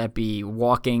 whether that be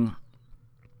walking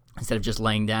instead of just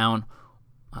laying down,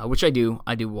 which I do.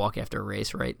 I do walk after a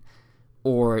race, right?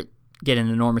 Or get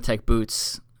into Normatec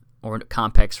boots or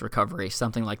Compex recovery,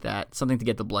 something like that, something to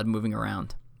get the blood moving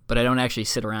around. But I don't actually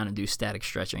sit around and do static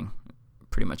stretching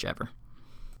pretty much ever.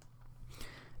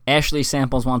 Ashley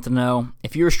Samples wants to know,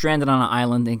 if you were stranded on an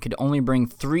island and could only bring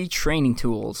 3 training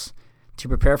tools to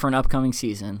prepare for an upcoming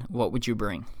season, what would you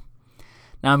bring?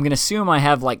 Now, I'm going to assume I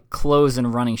have like clothes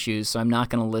and running shoes, so I'm not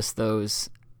going to list those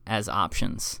as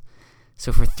options.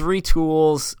 So for 3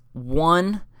 tools,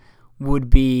 1 would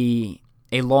be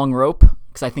a long rope,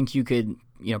 because I think you could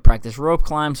practice rope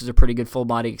climbs. It's a pretty good full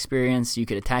body experience. You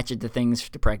could attach it to things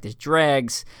to practice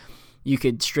drags. You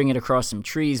could string it across some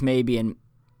trees maybe and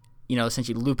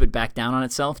essentially loop it back down on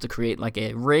itself to create like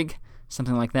a rig,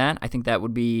 something like that. I think that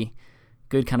would be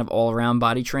good kind of all-around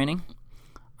body training.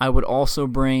 I would also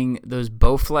bring those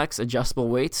Bowflex adjustable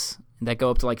weights that go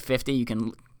up to like 50. You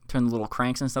can turn the little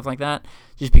cranks and stuff like that,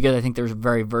 just because I think they're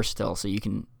very versatile. So you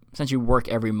can essentially work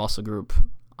every muscle group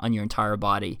on your entire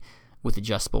body with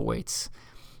adjustable weights.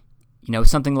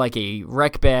 Something like a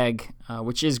rec bag,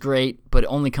 which is great, but it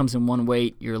only comes in one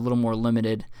weight. You're a little more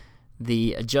limited.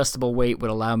 The adjustable weight would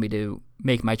allow me to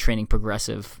make my training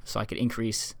progressive so I could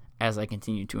increase as I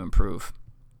continue to improve.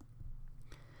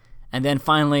 And then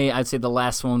finally, I'd say the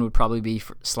last one would probably be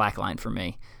slackline for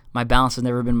me. My balance has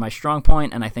never been my strong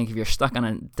point, and I think if you're stuck on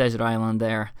a desert island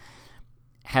there,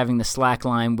 having the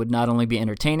slackline would not only be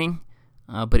entertaining,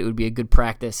 but it would be a good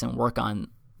practice and work on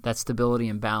that stability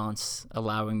and balance,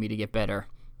 allowing me to get better.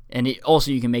 And also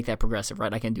you can make that progressive,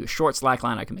 right? I can do a short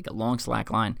slackline, I can make a long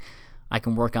slackline, I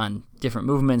can work on different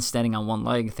movements, standing on one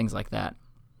leg, things like that.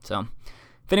 So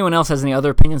if anyone else has any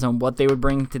other opinions on what they would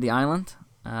bring to the island,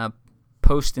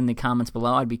 post in the comments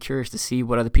below. I'd be curious to see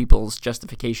what other people's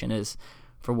justification is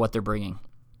for what they're bringing.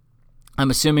 I'm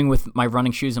assuming with my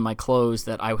running shoes and my clothes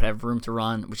that I would have room to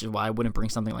run, which is why I wouldn't bring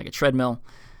something like a treadmill,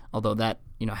 although that,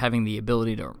 having the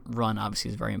ability to run obviously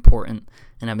is very important.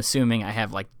 And I'm assuming I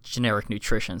have like generic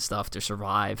nutrition stuff to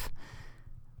survive.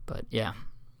 But yeah.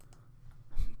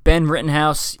 Ben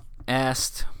Rittenhouse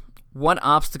asked, what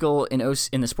obstacle in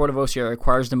the sport of OCR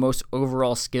requires the most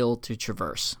overall skill to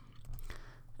traverse?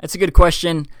 That's a good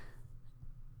question.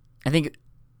 I think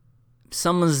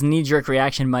someone's knee-jerk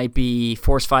reaction might be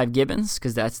Force 5 Gibbons,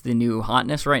 because that's the new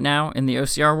hotness right now in the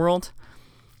OCR world.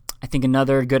 I think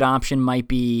another good option might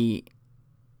be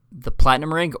the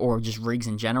Platinum rig, or just rigs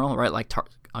in general, right? Like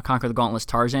Conquer the Gauntlet's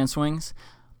Tarzan swings.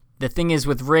 The thing is,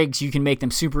 with rigs, you can make them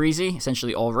super easy,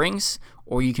 essentially all rings,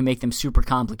 or you can make them super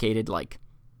complicated, like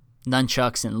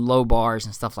nunchucks and low bars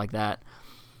and stuff like that.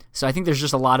 So I think there's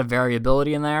just a lot of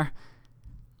variability in there.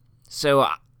 So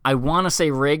I want to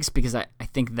say rigs because I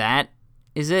think that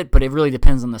is it, but it really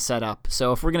depends on the setup.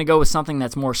 So if we're going to go with something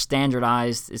that's more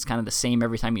standardized, it's kind of the same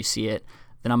every time you see it,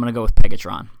 then I'm going to go with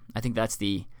Pegatron. I think that's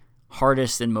the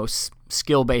hardest and most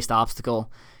skill-based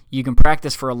obstacle. You can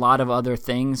practice for a lot of other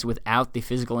things without the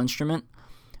physical instrument,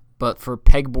 but for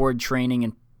pegboard training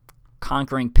and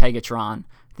conquering Pegatron,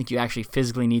 I think you actually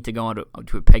physically need to go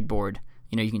onto a pegboard.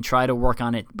 You can try to work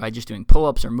on it by just doing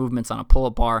pull-ups or movements on a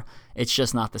pull-up bar. It's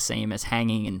just not the same as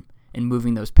hanging and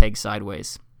moving those pegs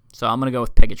sideways. So I'm going to go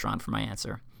with Pegatron for my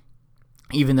answer.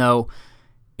 Even though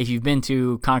if you've been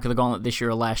to Conquer the Gauntlet this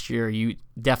year or last year, you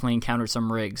definitely encountered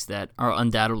some rigs that are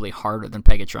undoubtedly harder than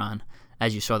Pegatron,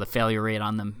 as you saw the failure rate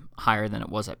on them higher than it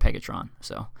was at Pegatron.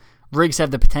 So rigs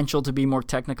have the potential to be more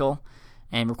technical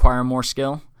and require more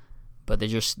skill, but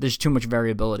there's too much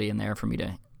variability in there for me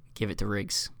to give it to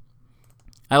rigs.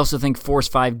 I also think Force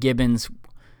 5 Gibbons,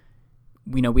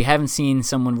 we haven't seen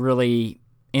someone really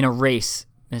in a race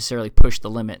necessarily push the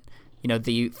limit.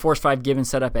 The Force 5 Gibbons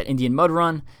set up at Indian Mud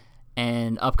Run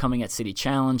and upcoming at City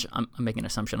Challenge, I'm making an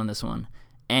assumption on this one,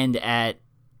 and at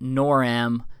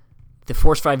NORAM, the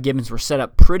Force 5 Gibbons were set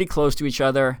up pretty close to each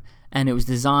other, and it was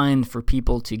designed for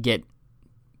people to get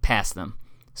past them.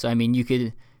 So, you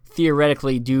could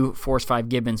theoretically do Force 5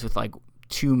 Gibbons with like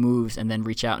 2 moves and then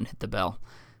reach out and hit the bell.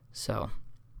 So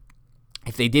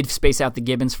if they did space out the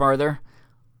Gibbons farther,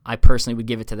 I personally would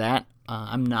give it to that.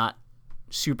 I'm not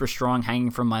super strong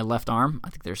hanging from my left arm.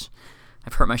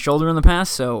 I've hurt my shoulder in the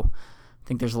past, so I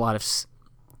think there's a lot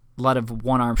of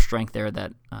one-arm strength there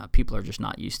that people are just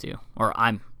not used to, or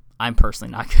I'm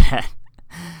personally not good at.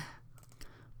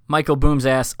 Michael Booms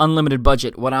asks, unlimited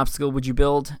budget, what obstacle would you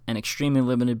build? An extremely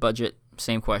limited budget,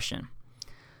 same question.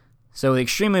 So the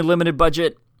extremely limited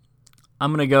budget,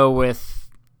 I'm going to go with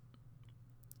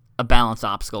a balance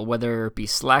obstacle, whether it be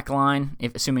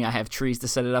slackline, assuming I have trees to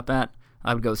set it up at,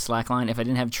 I would go with slackline. If I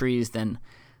didn't have trees, then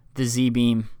the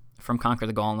Z-beam from Conquer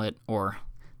the Gauntlet, or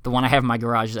the one I have in my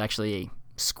garage is actually a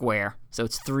square. So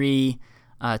it's 3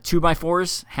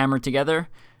 2x4s hammered together,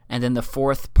 and then the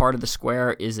fourth part of the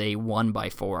square is a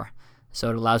 1x4. So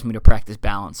it allows me to practice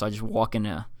balance. So I just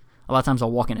a lot of times I'll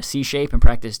walk in a C shape and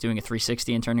practice doing a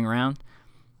 360 and turning around.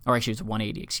 or actually it's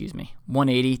 180, excuse me.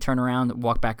 180, turn around,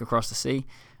 walk back across the sea,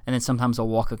 and then sometimes I'll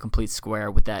walk a complete square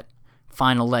with that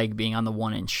final leg being on the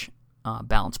 1-inch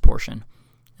balance portion.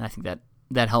 And I think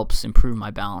that helps improve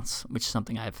my balance, which is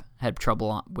something I've had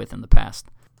trouble with in the past.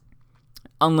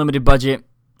 Unlimited budget,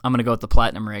 I'm going to go with the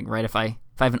platinum rig, right? If I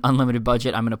have an unlimited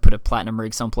budget, I'm going to put a platinum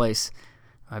rig someplace,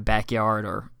 my backyard,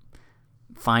 or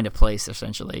find a place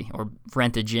essentially, or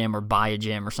rent a gym or buy a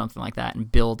gym or something like that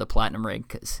and build a platinum rig,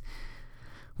 because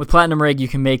with platinum rig you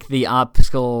can make the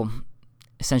obstacle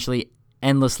essentially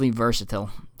endlessly versatile.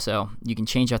 So you can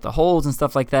change out the holds and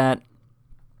stuff like that,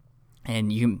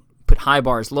 and you can put high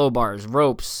bars, low bars,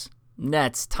 ropes,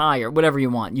 nets, tire, whatever you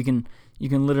want. You can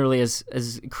literally,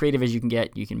 as creative as you can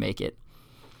get, you can make it.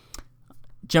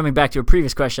 Jumping back to a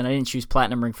previous question, I didn't choose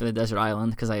platinum rig for the desert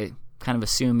island because I kind of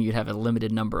assume you'd have a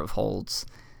limited number of holds.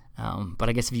 But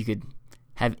I guess if you could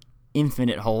have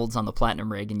infinite holds on the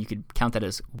platinum rig and you could count that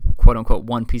as quote-unquote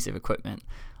one piece of equipment,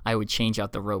 I would change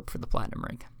out the rope for the platinum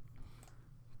rig.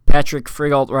 Patrick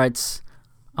Frigalt writes,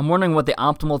 I'm wondering what the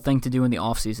optimal thing to do in the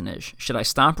off-season is. Should I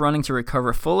stop running to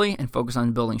recover fully and focus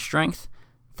on building strength?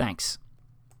 Thanks.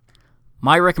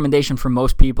 My recommendation for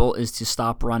most people is to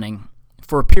stop running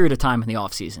for a period of time in the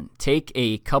off-season. Take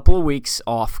a couple of weeks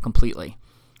off completely.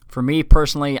 For me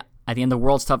personally, at the end of the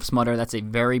world's toughest mudder, that's a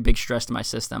very big stress to my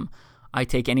system. I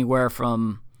take anywhere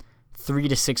from 3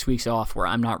 to 6 weeks off where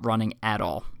I'm not running at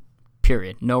all.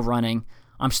 Period. No running.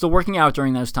 I'm still working out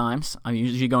during those times. I'm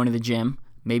usually going to the gym.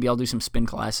 Maybe I'll do some spin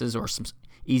classes or some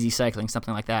easy cycling,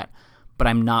 something like that. But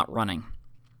I'm not running.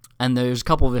 And there's a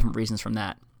couple of different reasons from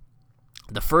that.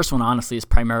 The first one, honestly, is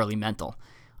primarily mental.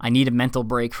 I need a mental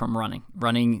break from running.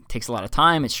 Running takes a lot of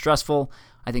time. It's stressful.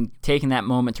 I think taking that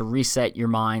moment to reset your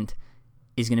mind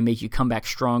is going to make you come back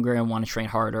stronger and want to train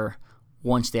harder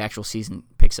once the actual season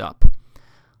picks up.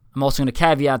 I'm also going to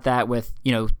caveat that with,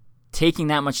 taking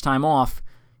that much time off,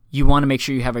 you want to make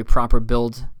sure you have a proper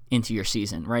build into your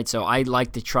season, right? So I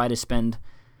like to try to spend,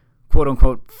 quote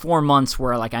unquote, 4 months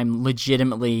where I'm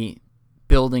legitimately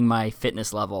building my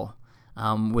fitness level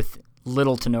with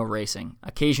little to no racing.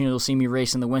 Occasionally you'll see me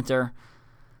race in the winter,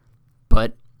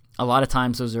 but a lot of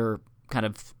times those are kind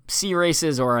of sea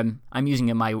races, or I'm using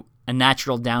a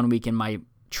natural down week in my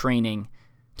training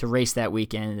to race that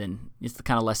weekend, and it's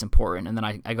kind of less important. And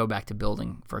then I go back to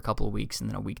building for a couple of weeks and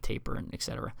then a week taper, and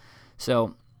etc.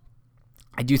 So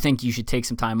I do think you should take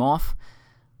some time off.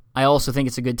 I also think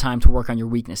it's a good time to work on your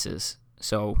weaknesses.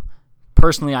 So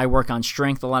personally, I work on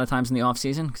strength a lot of times in the off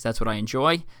season because that's what I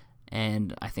enjoy,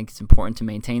 and I think it's important to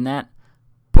maintain that,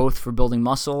 both for building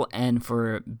muscle and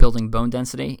for building bone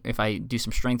density. If I do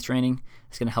some strength training,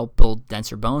 it's going to help build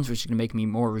denser bones, which is going to make me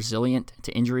more resilient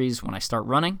to injuries when I start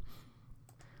running.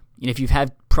 If you've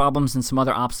had problems in some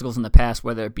other obstacles in the past,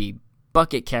 whether it be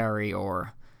bucket carry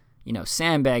or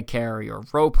sandbag carry or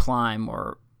rope climb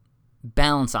or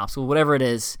balance obstacle, whatever it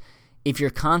is, if you're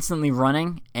constantly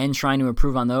running and trying to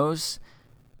improve on those,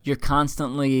 you're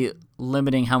constantly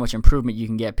limiting how much improvement you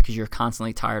can get because you're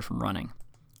constantly tired from running.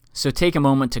 So take a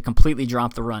moment to completely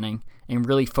drop the running and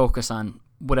really focus on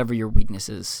whatever your weakness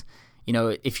is.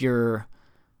 If you're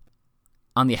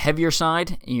on the heavier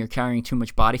side and you're carrying too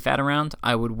much body fat around,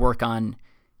 I would work on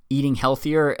eating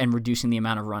healthier and reducing the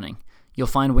amount of running. You'll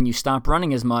find when you stop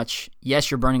running as much, yes,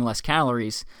 you're burning less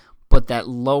calories, but that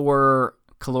lower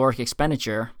caloric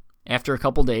expenditure after a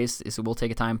couple days, it will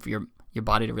take a time for your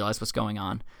body to realize what's going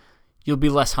on. You'll be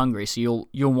less hungry, so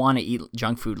you'll want to eat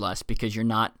junk food less because your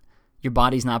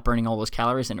body's not burning all those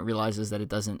calories, and it realizes that it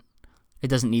doesn't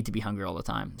need to be hungry all the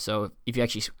time. So if you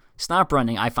actually stop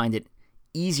running, I find it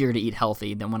easier to eat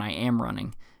healthy than when I am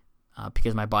running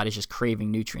because my body's just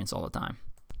craving nutrients all the time.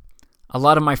 A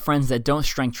lot of my friends that don't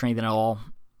strength train at all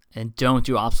and don't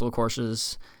do obstacle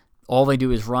courses, all they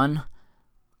do is run.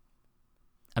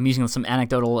 I'm using some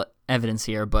anecdotal evidence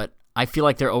here, but I feel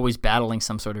like they're always battling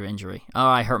some sort of injury. Oh,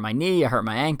 I hurt my knee, I hurt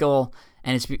my ankle.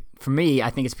 And for me, I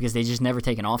think it's because they just never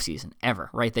take an off season, ever,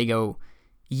 right? They go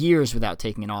years without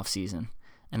taking an off season.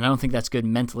 And I don't think that's good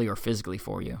mentally or physically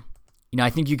for you. I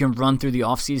think you can run through the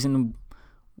off season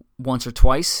once or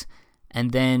twice,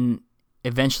 and then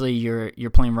eventually you're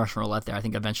playing Russian roulette there. I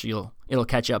think eventually it'll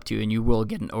catch up to you, and you will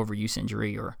get an overuse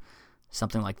injury or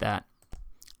something like that.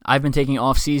 I've been taking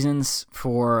off seasons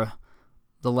for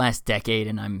the last decade,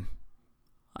 and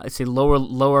I'd say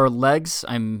lower legs,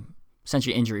 I'm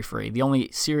essentially injury free. The only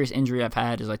serious injury I've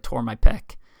had is I tore my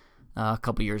pec a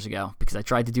couple years ago because I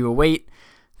tried to do a weight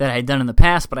that I had done in the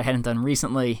past, but I hadn't done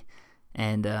recently,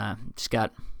 and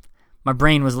my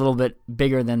brain was a little bit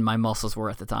bigger than my muscles were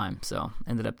at the time, so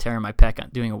ended up tearing my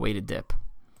pec doing a weighted dip.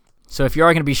 So if you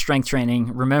are going to be strength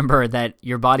training, remember that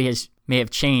your body may have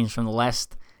changed from the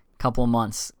last couple of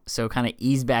months. So kind of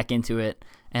ease back into it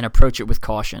and approach it with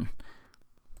caution.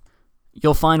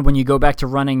 You'll find when you go back to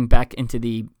running back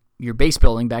into your base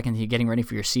building, back into getting ready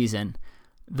for your season,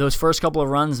 those first couple of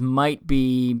runs might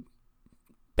be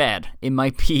bad. It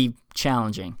might be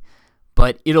challenging,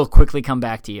 but it'll quickly come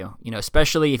back to you.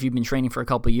 Especially if you've been training for a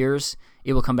couple of years,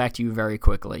 it will come back to you very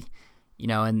quickly.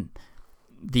 And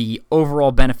the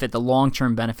overall benefit, the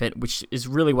long-term benefit, which is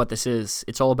really what this is,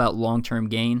 it's all about long-term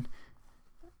gain.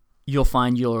 You'll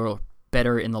find you're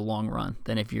better in the long run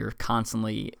than if you're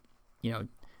constantly,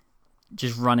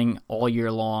 just running all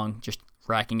year long, just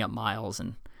racking up miles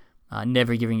and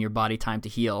never giving your body time to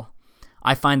heal.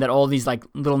 I find that all these like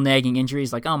little nagging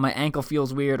injuries, like, oh, my ankle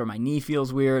feels weird or my knee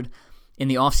feels weird, in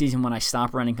the off season when I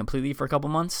stop running completely for a couple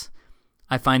months,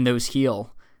 I find those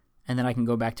heal, and then I can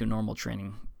go back to a normal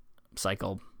training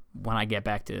cycle when I get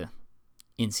back to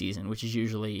in season, which is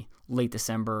usually late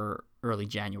December, early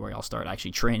January. I'll start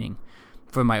actually training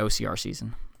for my OCR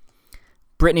season.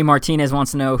 Brittany Martinez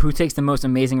wants to know who takes the most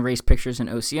amazing race pictures in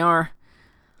OCR.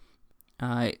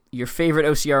 Your favorite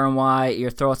OCR and why, your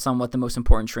thoughts on what the most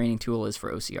important training tool is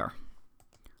for OCR.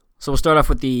 So we'll start off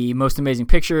with the most amazing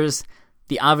pictures.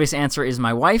 The obvious answer is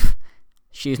my wife.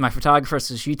 She's my photographer,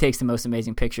 so she takes the most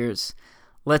amazing pictures.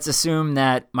 Let's assume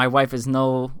that my wife is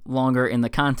no longer in the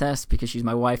contest because she's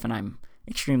my wife and I'm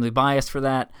extremely biased for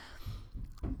that.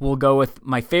 We'll go with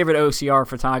my favorite OCR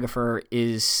photographer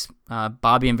is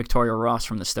Bobby and Victoria Ross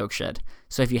from the Stoke Shed.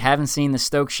 So if you haven't seen the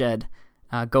Stoke Shed,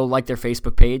 go like their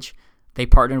Facebook page. They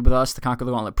partnered with us, the Conquer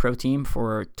the Gauntlet Pro Team,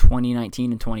 for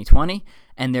 2019 and 2020,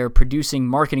 and they're producing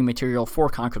marketing material for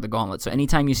Conquer the Gauntlet. So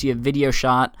anytime you see a video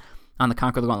shot on the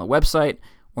Conquer the Gauntlet website,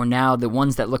 or now the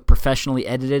ones that look professionally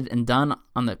edited and done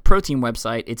on the Pro Team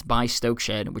website, it's by Stoke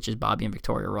Shed, which is Bobby and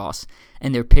Victoria Ross,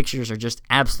 and their pictures are just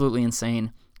absolutely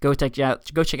insane. Go check out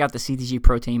the CTG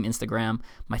Pro Team Instagram.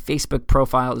 My Facebook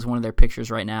profile is one of their pictures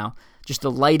right now. Just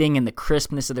the lighting and the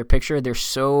crispness of their picture, they're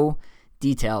so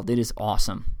detailed. It is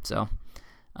awesome. So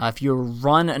if you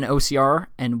run an OCR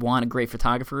and want great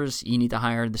photographers, you need to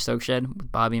hire the Stoke Shed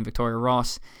with Bobby and Victoria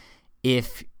Ross.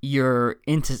 If you're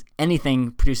into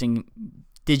anything producing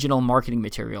digital marketing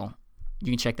material,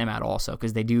 you can check them out also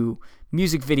because they do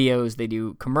music videos, they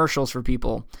do commercials for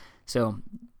people. So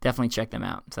definitely check them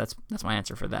out. So that's my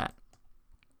answer for that.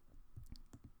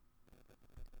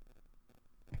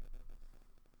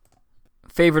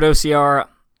 Favorite OCR,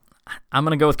 I'm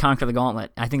going to go with Conquer the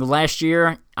Gauntlet. I think last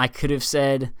year I could have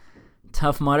said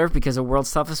Tough Mudder because of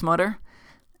World's Toughest Mudder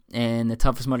and the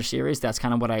Toughest Mudder series. That's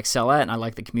kind of what I excel at, and I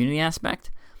like the community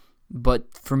aspect.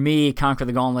 But for me, Conquer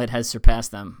the Gauntlet has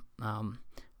surpassed them. A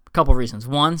couple of reasons.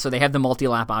 One, so they have the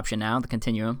multi-lap option now, the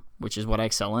Continuum, which is what I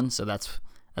excel in, so that's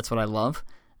what I love.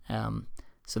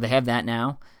 So they have that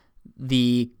now.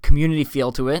 The community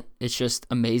feel to it, it's just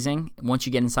amazing. Once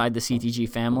you get inside the CTG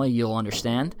family, you'll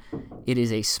understand. It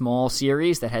is a small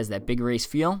series that has that big race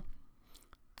feel.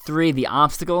 3, the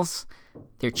obstacles.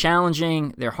 They're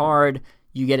challenging, they're hard.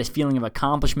 You get a feeling of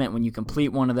accomplishment when you complete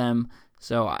one of them.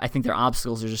 So I think their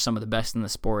obstacles are just some of the best in the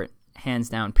sport, hands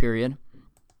down, period.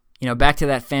 Back to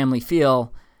that family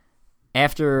feel,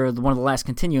 after one of the last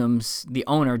continuums, the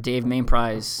owner, Dave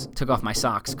Mainprize, took off my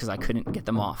socks because I couldn't get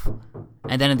them off.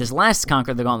 And then in this last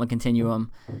Conquer the Gauntlet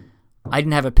continuum, I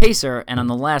didn't have a pacer, and on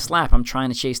the last lap, I'm trying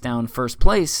to chase down first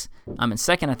place. I'm in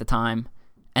second at the time,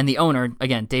 and the owner,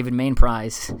 again, David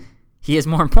Mainprize, he has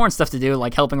more important stuff to do,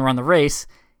 like helping run the race.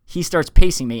 He starts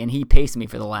pacing me, and he paced me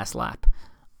for the last lap.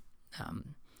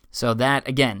 So that,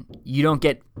 again, you don't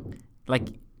get, like,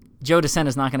 Joe DeSena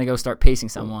is not going to go start pacing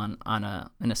someone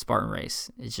in a Spartan race.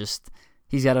 It's just,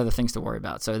 he's got other things to worry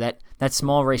about. So that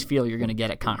small race feel you're going to get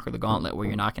at Conquer the Gauntlet where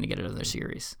you're not going to get at other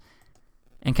series.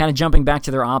 And kind of jumping back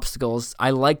to their obstacles,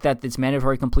 I like that it's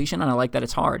mandatory completion, and I like that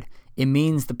it's hard. It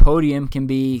means the podium can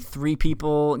be 3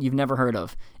 people you've never heard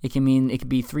of. It could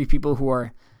be 3 people who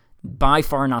are by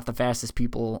far not the fastest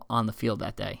people on the field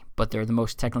that day, but they're the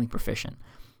most technically proficient.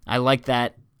 I like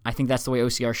that. I think that's the way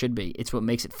OCR should be. It's what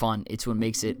makes it fun. It's what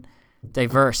makes it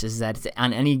diverse, is that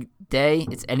on any day,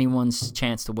 it's anyone's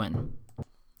chance to win.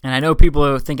 And I know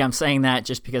people think I'm saying that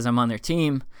just because I'm on their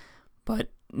team, but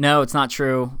no, it's not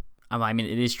true. I mean,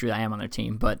 it is true that I am on their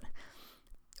team, but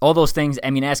all those things,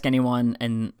 ask anyone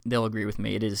and they'll agree with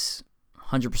me. It is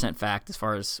 100% fact as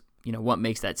far as, what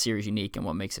makes that series unique and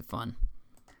what makes it fun.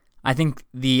 I think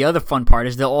the other fun part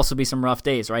is there'll also be some rough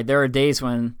days, right? There are days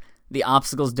when the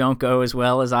obstacles don't go as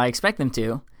well as I expect them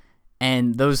to,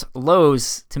 and those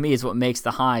lows, to me, is what makes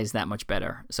the highs that much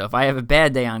better. So if I have a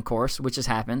bad day on course, which has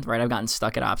happened, right? I've gotten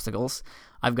stuck at obstacles.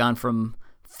 I've gone from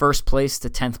first place to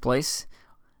 10th place.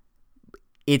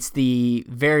 It's the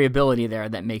variability there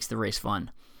that makes the race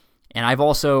fun. And I've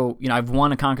also, I've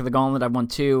won a Conquer the Gauntlet. I've won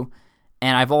 2.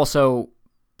 And I've also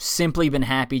simply been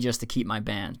happy just to keep my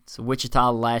band. So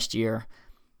Wichita last year,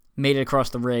 made it across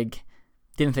the rig.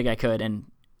 Didn't think I could. And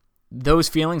those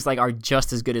feelings are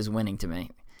just as good as winning to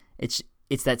me. It's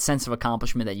that sense of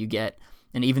accomplishment that you get.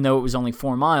 And even though it was only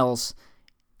 4 miles,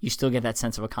 you still get that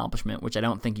sense of accomplishment, which I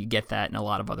don't think you get that in a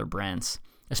lot of other brands.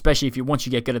 Especially if once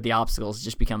you get good at the obstacles, it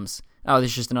just becomes, this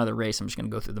is just another race. I'm just going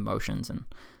to go through the motions and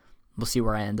we'll see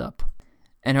where I end up.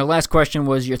 And her last question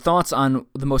was your thoughts on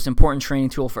the most important training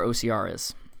tool for OCR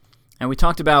is. And we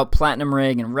talked about platinum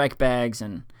rig and rec bags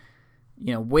and,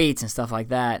 weights and stuff like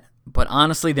that. But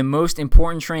honestly, the most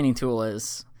important training tool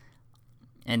is,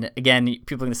 and again,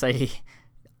 people are going to say,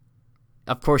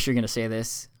 of course you're going to say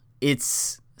this,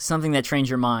 it's something that trains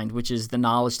your mind, which is the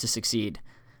knowledge to succeed.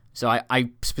 So I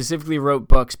specifically wrote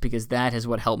books because that is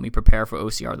what helped me prepare for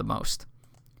OCR the most.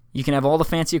 You can have all the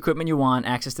fancy equipment you want,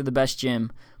 access to the best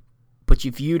gym, but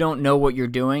if you don't know what you're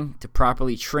doing to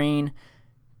properly train,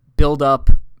 build up,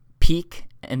 peak,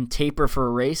 and taper for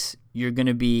a race, you're going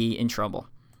to be in trouble.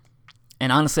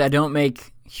 And honestly, I don't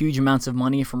make huge amounts of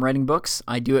money from writing books.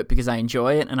 I do it because I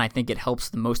enjoy it, and I think it helps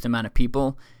the most amount of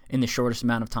people in the shortest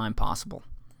amount of time possible.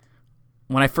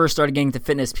 When I first started getting into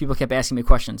fitness, people kept asking me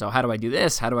questions. Oh, how do I do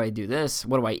this? How do I do this?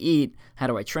 What do I eat? How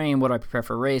do I train? What do I prepare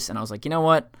for a race? And I was like, you know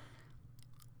what?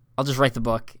 I'll just write the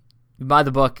book. You buy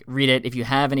the book, read it. If you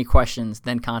have any questions,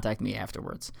 then contact me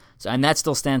afterwards. And that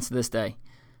still stands to this day.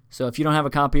 So if you don't have a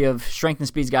copy of Strength and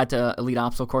Speed's Guide to Elite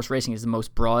Obstacle Course Racing, is the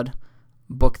most broad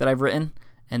book that I've written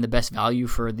and the best value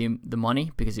for the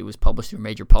money because it was published through a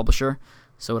major publisher.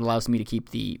 So it allows me to keep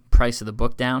the price of the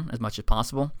book down as much as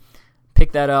possible.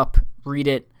 Pick that up, read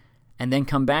it, and then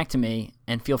come back to me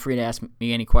and feel free to ask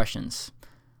me any questions.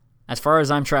 As far as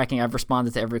I'm tracking, I've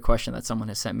responded to every question that someone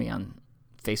has sent me on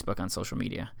Facebook, on social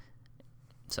media.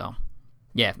 So,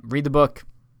 yeah, read the book.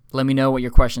 Let me know what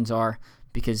your questions are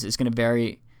because it's going to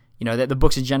vary. The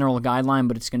book's a general guideline,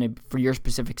 but it's going to, for your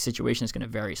specific situation, it's going to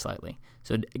vary slightly.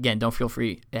 So, again, feel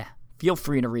free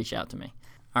to reach out to me.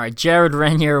 All right, Jared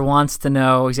Renier wants to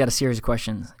know, he's got a series of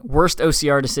questions. Worst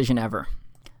OCR decision ever?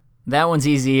 That one's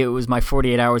easy. It was my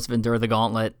 48 hours of Endure the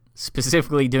Gauntlet,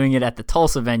 specifically doing it at the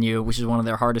Tulsa venue, which is one of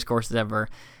their hardest courses ever,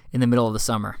 in the middle of the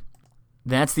summer.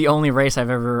 That's the only race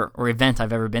event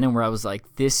I've ever been in where I was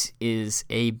like, this is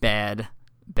a bad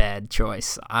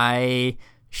choice. Maybe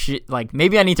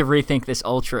I need to rethink this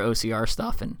ultra OCR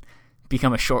stuff and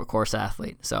become a short course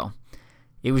athlete. So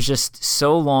it was just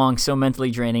so long, so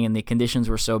mentally draining, and the conditions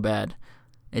were so bad.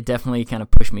 It definitely kind of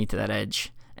pushed me to that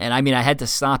edge. And I had to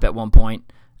stop at one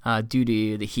point due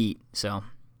to the heat. So,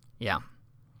 yeah.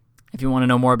 If you want to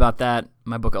know more about that,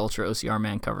 my book Ultra OCR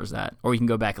Man covers that. Or you can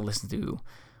go back and listen to,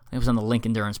 it was on the Link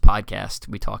Endurance podcast.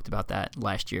 We talked about that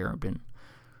last year. I've been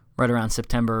right around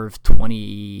September of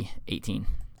 2018.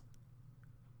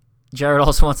 Jared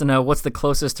also wants to know, what's the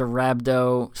closest to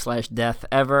rhabdo/death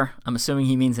ever? I'm assuming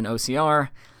he means an OCR.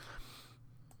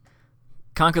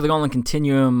 Conquer the Gauntlet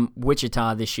Continuum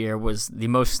Wichita this year was the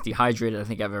most dehydrated I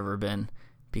think I've ever been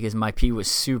because my pee was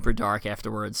super dark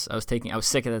afterwards. I was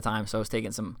sick at the time, so I was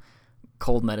taking some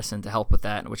cold medicine to help with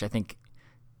that, which I think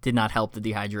did not help the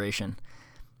dehydration.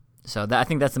 So I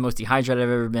think that's the most dehydrated I've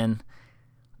ever been.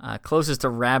 Closest to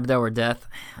rhabdo or death,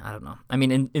 I don't know.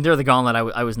 In Endure the Gauntlet,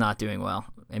 I was not doing well.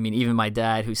 Even my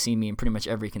dad, who's seen me in pretty much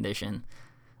every condition,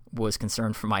 was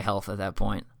concerned for my health at that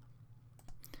point.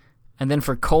 And then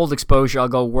for cold exposure, I'll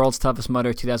go World's Toughest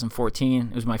Mudder 2014.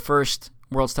 It was my first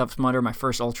World's Toughest Mudder, my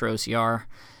first Ultra OCR.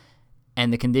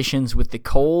 And the conditions with the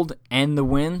cold and the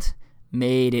wind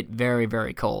made it very,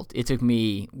 very cold. It took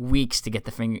me weeks to get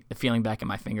the feeling back in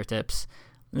my fingertips.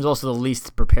 It was also the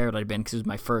least prepared I'd been because it was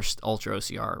my first Ultra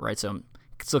OCR, right? So I'm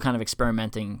still kind of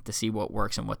experimenting to see what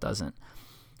works and what doesn't.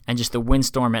 And just the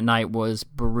windstorm at night was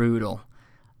brutal.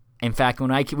 In fact,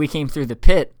 when we came through the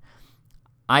pit,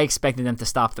 I expected them to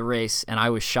stop the race, and I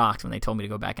was shocked when they told me to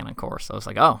go back in on course. I was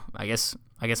like, oh, I guess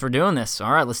we're doing this.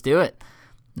 All right, let's do it.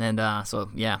 And so,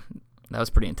 yeah, that was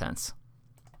pretty intense.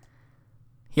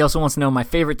 He also wants to know my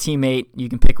favorite teammate. You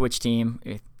can pick which team.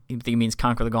 If you think it means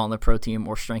Conquer the Gauntlet Pro Team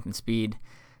or Strength and Speed.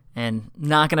 And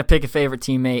not going to pick a favorite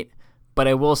teammate, but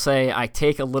I will say I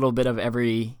take a little bit of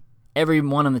every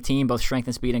one on the team, both Strength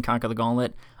and Speed and Conquer the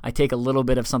Gauntlet. I take a little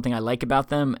bit of something I like about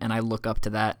them, and I look up to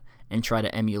that and try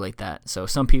to emulate that. So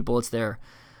some people, it's their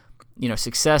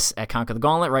success at Conquer the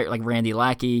Gauntlet, right? Like Randy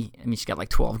Lackey. She's got like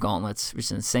 12 gauntlets, which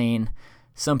is insane.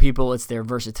 Some people, it's their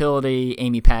versatility.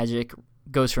 Amy Pagic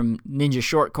goes from Ninja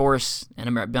Short Course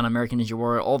and been on American Ninja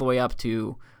Warrior all the way up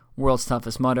to World's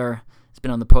Toughest Mudder. It's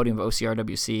been on the podium of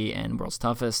OCRWC and World's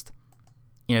Toughest.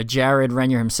 Jared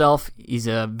Renier himself, he's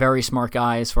a very smart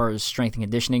guy as far as strength and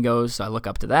conditioning goes. So I look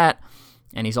up to that.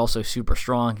 And he's also super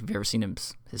strong. If you've ever seen him,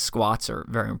 his squats are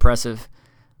very impressive.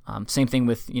 Same thing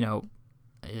with,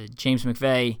 James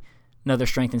McVeigh, another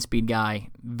strength and speed guy,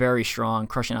 very strong,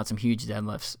 crushing out some huge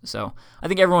deadlifts. So I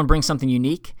think everyone brings something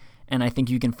unique, and I think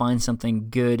you can find something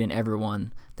good in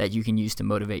everyone that you can use to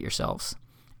motivate yourselves.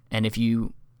 And if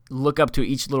you look up to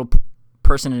each little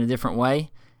person in a different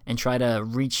way and try to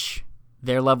reach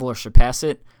their level or surpass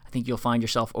it, I think you'll find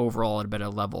yourself overall at a better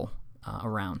level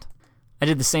around. I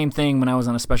did the same thing when I was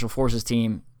on a special forces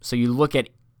team. So you look at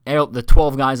the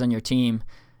 12 guys on your team,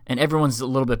 and everyone's a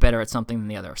little bit better at something than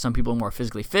the other. Some people are more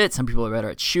physically fit. Some people are better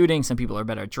at shooting. Some people are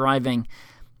better at driving.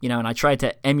 And I tried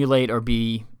to emulate or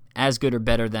be as good or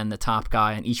better than the top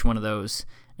guy on each one of those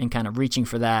and kind of reaching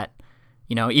for that.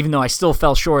 Even though I still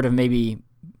fell short of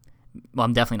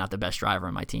I'm definitely not the best driver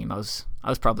on my team. I was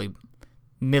probably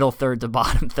middle third to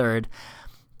bottom third.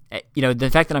 The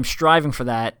fact that I'm striving for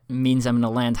that means I'm going to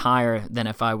land higher than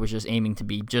if I was just aiming to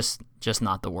be just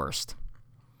not the worst.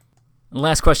 The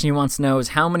last question he wants to know is,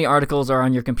 how many articles are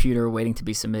on your computer waiting to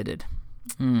be submitted?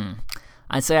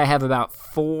 I'd say I have about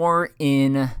 4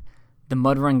 in the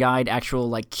Mud Run Guide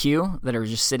actual queue that are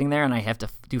just sitting there, and I have to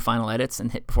do final edits and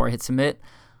hit before I hit submit.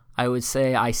 I would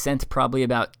say I sent probably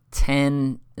about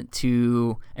 10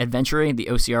 to Adventure, the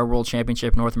OCR World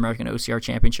Championship, North American OCR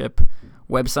Championship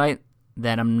website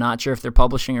that I'm not sure if they're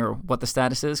publishing or what the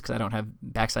status is because I don't have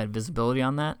backside visibility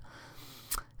on that.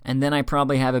 And then I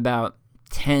probably have about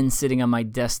 10 sitting on my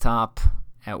desktop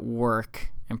at work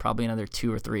and probably another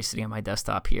 2 or 3 sitting on my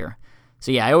desktop here.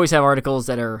 So yeah, I always have articles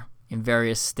that are in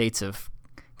various states of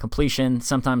completion.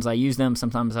 Sometimes I use them,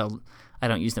 sometimes I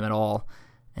don't use them at all,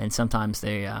 and sometimes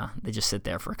they just sit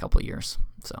there for a couple of years.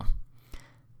 So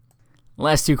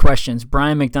last 2 questions.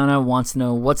 Brian McDonough wants to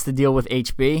know, what's the deal with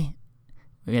HB,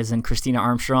 as in Christina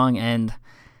Armstrong, and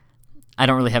I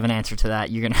don't really have an answer to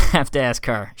that. You're going to have to ask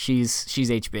her. She's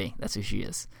HB. That's who she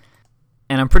is.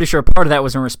 And I'm pretty sure part of that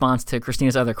was in response to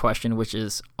Christina's other question, which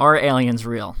is, are aliens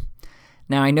real?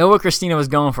 Now, I know what Christina was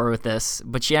going for with this,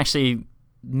 but she actually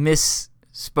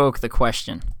misspoke the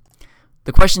question.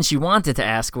 The question she wanted to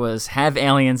ask was, have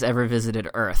aliens ever visited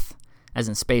Earth, as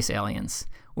in space aliens,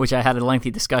 which I had a lengthy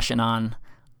discussion on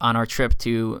our trip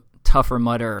to Tougher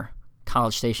Mudder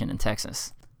College Station in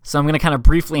Texas. So I'm going to kind of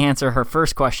briefly answer her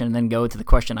first question and then go to the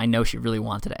question I know she really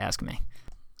wanted to ask me.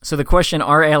 So the question,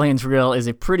 are aliens real, is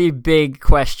a pretty big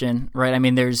question, right? I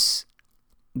mean, there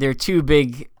are 2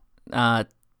 big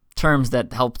terms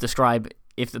that help describe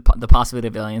if the possibility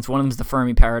of aliens. One of them is the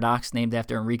Fermi paradox, named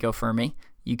after Enrico Fermi.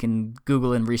 You can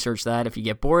Google and research that if you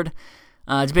get bored.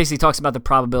 It basically talks about the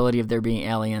probability of there being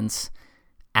aliens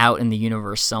out in the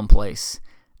universe someplace.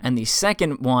 And the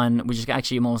second one, which is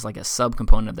actually almost like a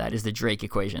subcomponent of that, is the Drake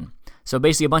equation. So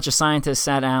basically a bunch of scientists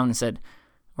sat down and said,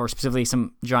 or specifically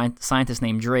some giant scientist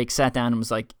named Drake sat down and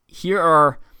was like, here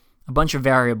are a bunch of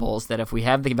variables that if we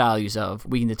have the values of,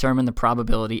 we can determine the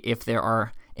probability if there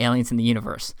are aliens in the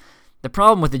universe. The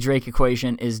problem with the Drake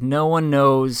equation is no one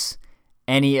knows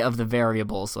any of the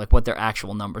variables, like what their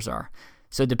actual numbers are.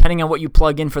 So depending on what you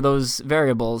plug in for those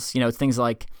variables, things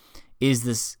like, is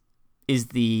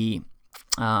the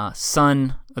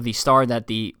sun or the star that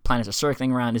the planets are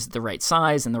circling around, is it the right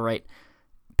size and the right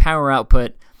power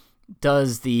output?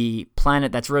 Does the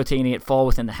planet that's rotating it fall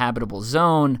within the habitable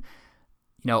zone?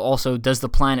 Also, does the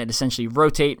planet essentially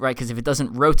rotate, right? Because if it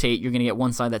doesn't rotate, you're going to get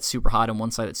one side that's super hot and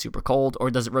one side that's super cold.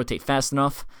 Or does it rotate fast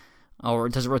enough? Or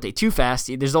does it rotate too fast?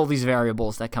 There's all these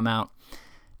variables that come out.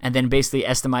 And then basically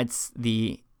estimates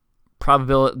the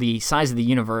probability, the size of the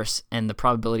universe and the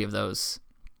probability of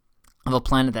a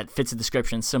planet that fits a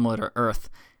description similar to Earth.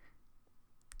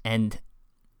 And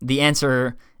the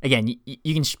answer, again,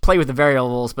 you can play with the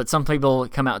variables, but some people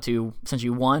come out to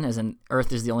essentially 1, as in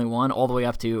Earth is the only one, all the way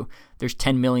up to there's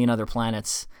 10 million other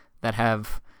planets that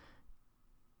have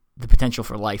the potential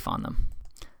for life on them.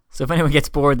 So if anyone gets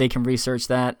bored, they can research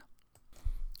that.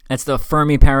 That's the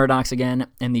Fermi paradox again,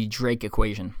 and the Drake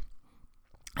equation.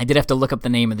 I did have to look up the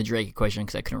name of the Drake equation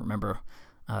because I couldn't remember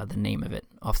the name of it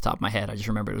off the top of my head. I just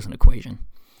remembered it was an equation.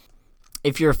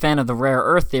 If you're a fan of the rare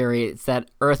earth theory, it's that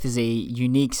Earth is a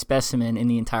unique specimen in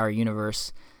the entire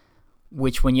universe,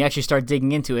 which when you actually start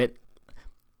digging into it,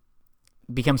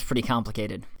 becomes pretty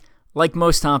complicated. Like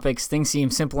most topics, things seem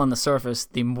simple on the surface,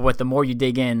 but the more you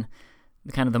dig in,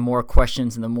 the more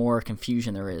questions and the more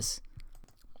confusion there is.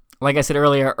 Like I said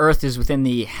earlier, Earth is within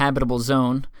the habitable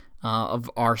zone of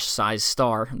our size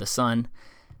star, the sun.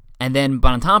 But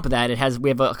on top of that, we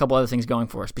have a couple other things going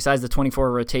for us. Besides the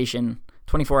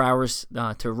 24 hours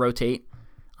to rotate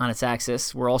on its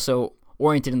axis, we're also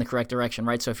oriented in the correct direction,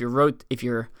 right? So if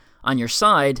you're on your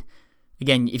side,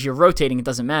 again, if you're rotating, it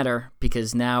doesn't matter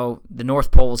because now the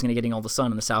North Pole is going to be getting all the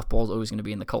sun and the South Pole is always going to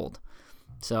be in the cold.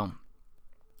 So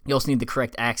you also need the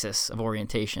correct axis of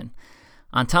orientation.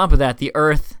 On top of that, the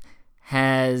Earth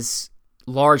has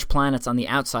large planets on the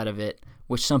outside of it,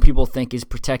 which some people think is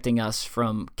protecting us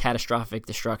from catastrophic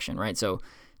destruction, right? So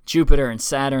Jupiter and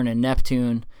Saturn and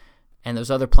Neptune and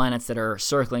those other planets that are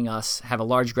circling us have a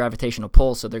large gravitational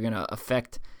pull, so they're going to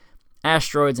affect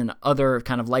asteroids and other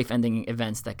kind of life-ending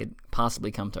events that could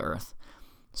possibly come to Earth.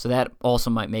 So that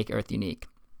also might make Earth unique.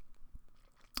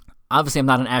 Obviously, I'm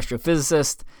not an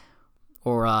astrophysicist,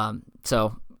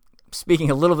 so speaking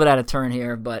a little bit out of turn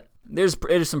here, but it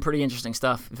is some pretty interesting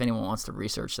stuff if anyone wants to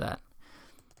research that.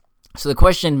 So the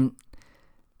question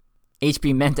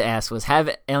HB meant to ask was,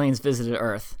 have aliens visited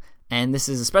Earth? And this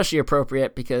is especially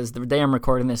appropriate because the day I'm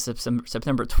recording this,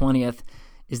 September 20th,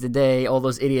 is the day all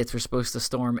those idiots were supposed to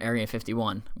storm Area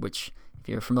 51, which, if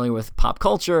you're familiar with pop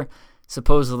culture,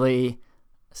 supposedly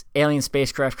alien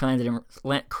spacecraft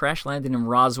crash landed in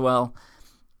Roswell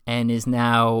and is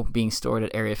now being stored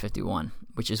at Area 51,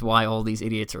 which is why all these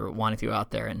idiots are wanting to go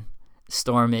out there and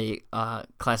storm a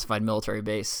classified military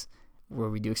base where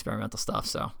we do experimental stuff.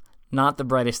 So not the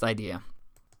brightest idea.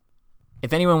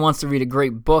 If anyone wants to read a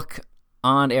great book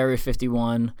on Area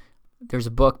 51, there's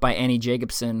a book by Annie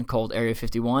Jacobson called Area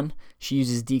 51. She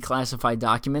uses declassified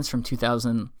documents from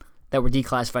 2000 that were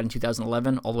declassified in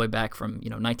 2011, all the way back from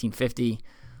 1950,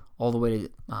 all the way to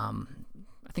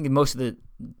I think most of the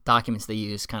documents they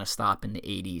use kind of stop in the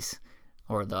 80s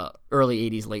or the early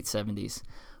 80s, late 70s.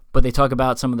 But they talk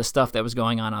about some of the stuff that was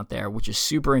going on out there, which is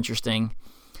super interesting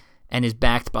and is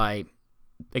backed by,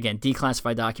 again,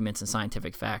 declassified documents and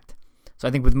scientific fact. So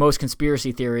I think with most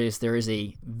conspiracy theories, there is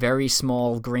a very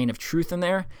small grain of truth in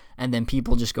there, and then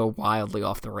people just go wildly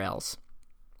off the rails.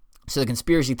 So the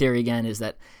conspiracy theory, again, is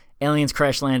that aliens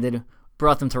crash-landed,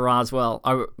 brought them to Roswell,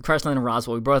 crash-landed in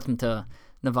Roswell, we brought them to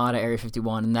Nevada, Area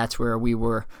 51, and that's where we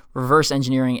were reverse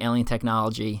engineering alien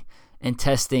technology and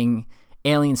testing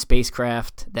alien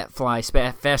spacecraft that fly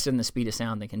faster than the speed of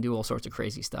sound. They can do all sorts of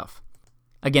crazy stuff.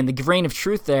 Again, the grain of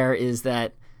truth there is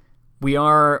that we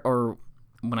are, or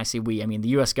when I say we, I mean the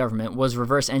U.S. government, was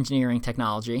reverse engineering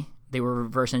technology. They were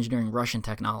reverse engineering Russian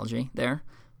technology there.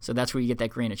 So that's where you get that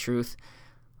grain of truth.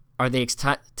 Are they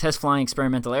test flying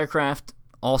experimental aircraft?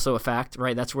 Also a fact,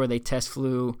 right? That's where they test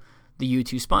flew the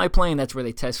U-2 spy plane. That's where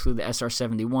they test flew the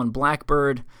SR-71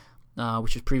 Blackbird,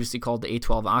 which was previously called the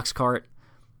A-12 Oxcart.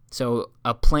 So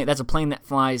that's a plane that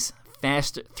flies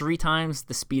faster, 3 times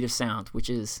the speed of sound, which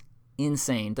is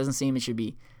insane. Doesn't seem it should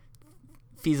be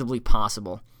feasibly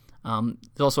possible.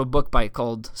 There's also a book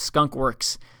called Skunk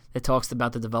Works that talks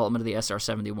about the development of the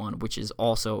SR-71, which is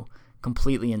also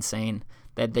completely insane,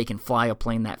 that they can fly a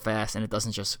plane that fast and it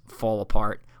doesn't just fall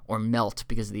apart or melt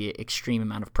because of the extreme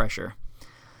amount of pressure.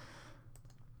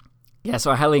 Yeah,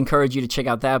 so I highly encourage you to check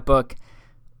out that book.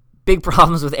 Big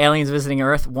problems with aliens visiting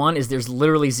Earth. One is there's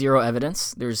literally zero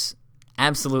evidence. There's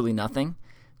absolutely nothing.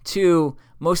 2,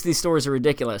 most of these stories are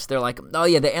ridiculous. They're like, oh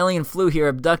yeah, the alien flew here,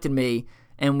 abducted me,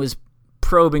 and was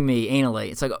probing me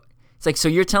anally. It's like so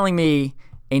you're telling me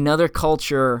another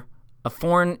culture, a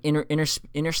foreign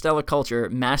interstellar culture,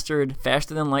 mastered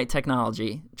faster than light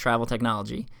technology, travel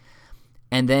technology,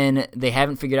 and then they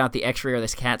haven't figured out the X-ray or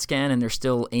this CAT scan, and they're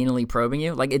still anally probing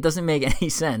you? Like, it doesn't make any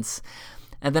sense.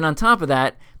 And then on top of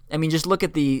that, I mean, just look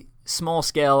at the small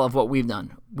scale of what we've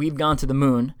done. We've gone to the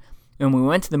moon. And when we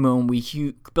went to the moon,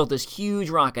 we built this huge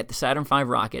rocket, the Saturn V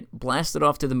rocket, blasted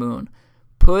off to the moon,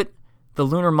 put the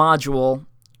lunar module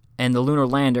and the lunar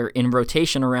lander in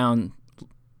rotation around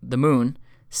the moon,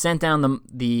 sent down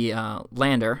the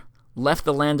lander, left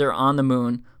the lander on the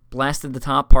moon, blasted the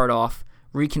top part off,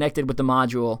 reconnected with the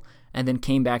module, and then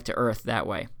came back to Earth that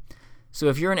way. So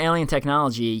if you're an alien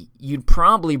technology, you'd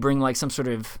probably bring like some sort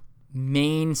of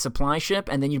main supply ship,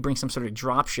 and then you'd bring some sort of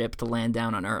drop ship to land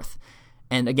down on Earth.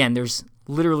 And again, there's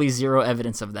literally zero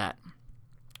evidence of that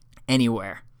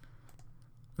anywhere.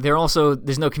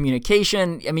 There's no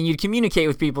communication. I mean, you'd communicate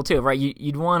with people too, right?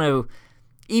 You'd want to,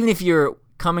 even if you're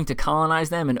coming to colonize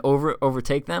them and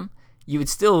overtake them, you would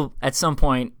still at some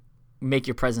point make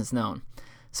your presence known.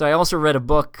 So I also read a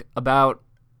book about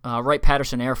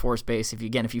Wright-Patterson Air Force Base. If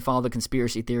you follow the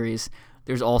conspiracy theories,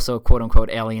 there's also quote-unquote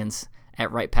aliens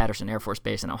at Wright-Patterson Air Force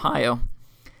Base in Ohio.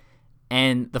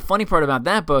 And the funny part about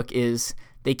that book is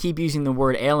they keep using the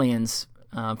word aliens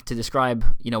to describe,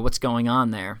 what's going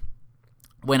on there.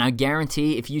 When I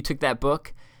guarantee if you took that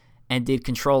book and did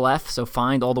Control F, so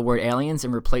find all the word aliens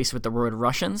and replace with the word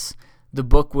Russians, the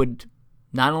book would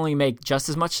not only make just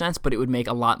as much sense, but it would make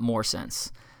a lot more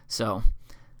sense. So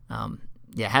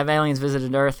yeah, have aliens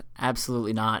visited Earth?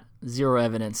 Absolutely not. Zero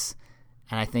evidence.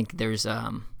 And I think there's,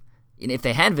 if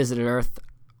they had visited Earth,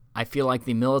 I feel like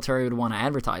the military would want to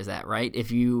advertise that, right? If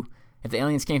the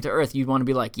aliens came to Earth, you'd want to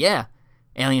be like, yeah,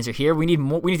 aliens are here. We need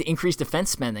to increase defense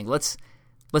spending. Let's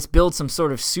build some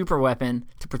sort of super weapon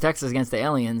to protect us against the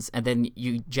aliens, and then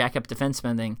you jack up defense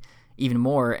spending even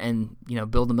more, and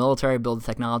build the military, build the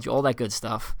technology, all that good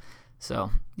stuff.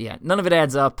 So yeah, none of it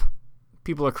adds up.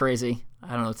 People are crazy.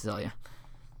 I don't know what to tell you.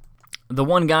 The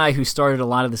one guy who started a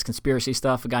lot of this conspiracy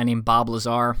stuff, a guy named Bob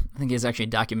Lazar, I think he has actually a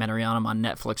documentary on him on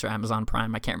Netflix or Amazon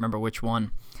Prime. I can't remember which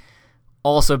one.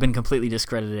 Also been completely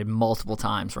discredited multiple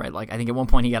times, right? Like, I think at one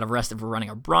point he got arrested for running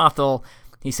a brothel.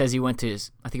 He says he went to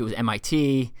I think it was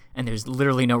MIT, and there's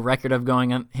literally no record of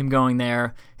him going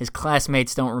there. His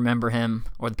classmates don't remember him,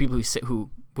 or the people who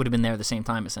would have been there at the same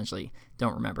time essentially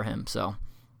don't remember him. So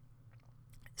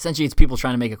essentially it's people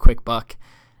trying to make a quick buck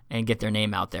and get their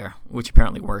name out there, which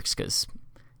apparently works, because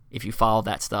if you follow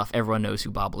that stuff, everyone knows who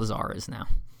Bob Lazar is now.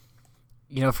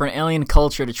 For an alien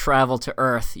culture to travel to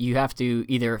Earth, you have to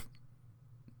either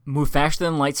move faster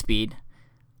than light speed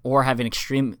or have an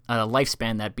extreme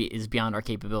lifespan that is beyond our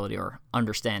capability or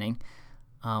understanding.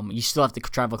 You still have to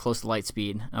travel close to light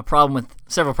speed.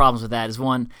 Several problems with that is,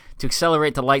 one, to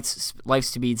accelerate to light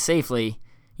speed safely,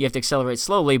 you have to accelerate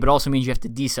slowly, but also means you have to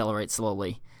decelerate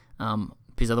slowly,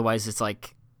 because otherwise it's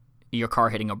like your car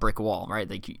hitting a brick wall, right?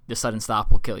 Like, the sudden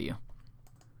stop will kill you.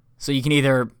 So you can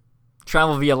either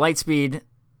travel via light speed,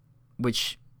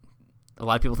 which a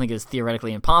lot of people think is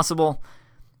theoretically impossible,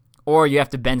 or you have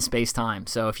to bend space-time.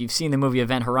 So if you've seen the movie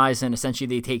Event Horizon, essentially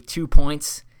they take 2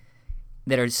 points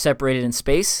that are separated in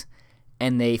space,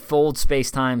 and they fold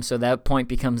space-time so that point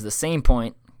becomes the same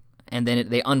point, and then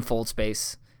they unfold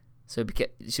space. So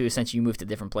essentially you move to a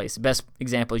different place. The best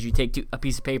example is you take a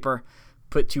piece of paper,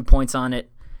 put 2 points on it,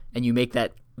 and you make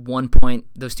that 1 point,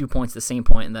 those 2 points the same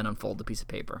point, and then unfold the piece of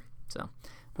paper. So,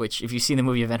 which, if you see the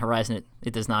movie Event Horizon,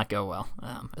 it does not go well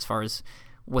as far as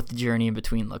what the journey in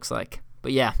between looks like.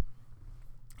 But yeah,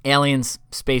 aliens,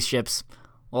 spaceships,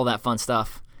 all that fun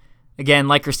stuff. Again,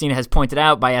 like Christina has pointed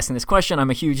out by asking this question, I'm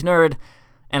a huge nerd,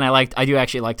 and I do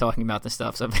actually like talking about this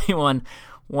stuff. So if anyone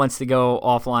wants to go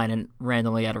offline and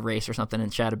randomly at a race or something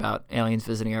and chat about aliens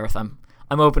visiting Earth, I'm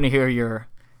open to hear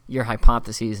your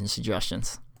hypotheses and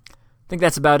suggestions. I think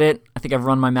that's about it. I think I've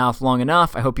run my mouth long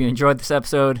enough. I hope you enjoyed this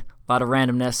episode. A lot of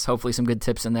randomness, hopefully some good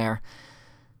tips in there.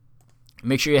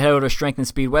 Make sure you head over to Strength and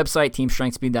Speed website,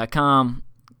 teamstrengthspeed.com.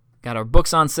 Got our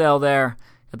books on sale there.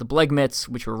 Got the Blegmits,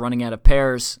 which we're running out of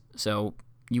pairs, so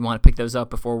you want to pick those up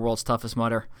before World's Toughest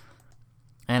Mudder.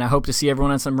 And I hope to see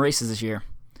everyone on some races this year.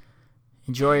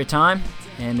 Enjoy your time,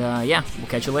 and we'll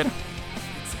catch you later.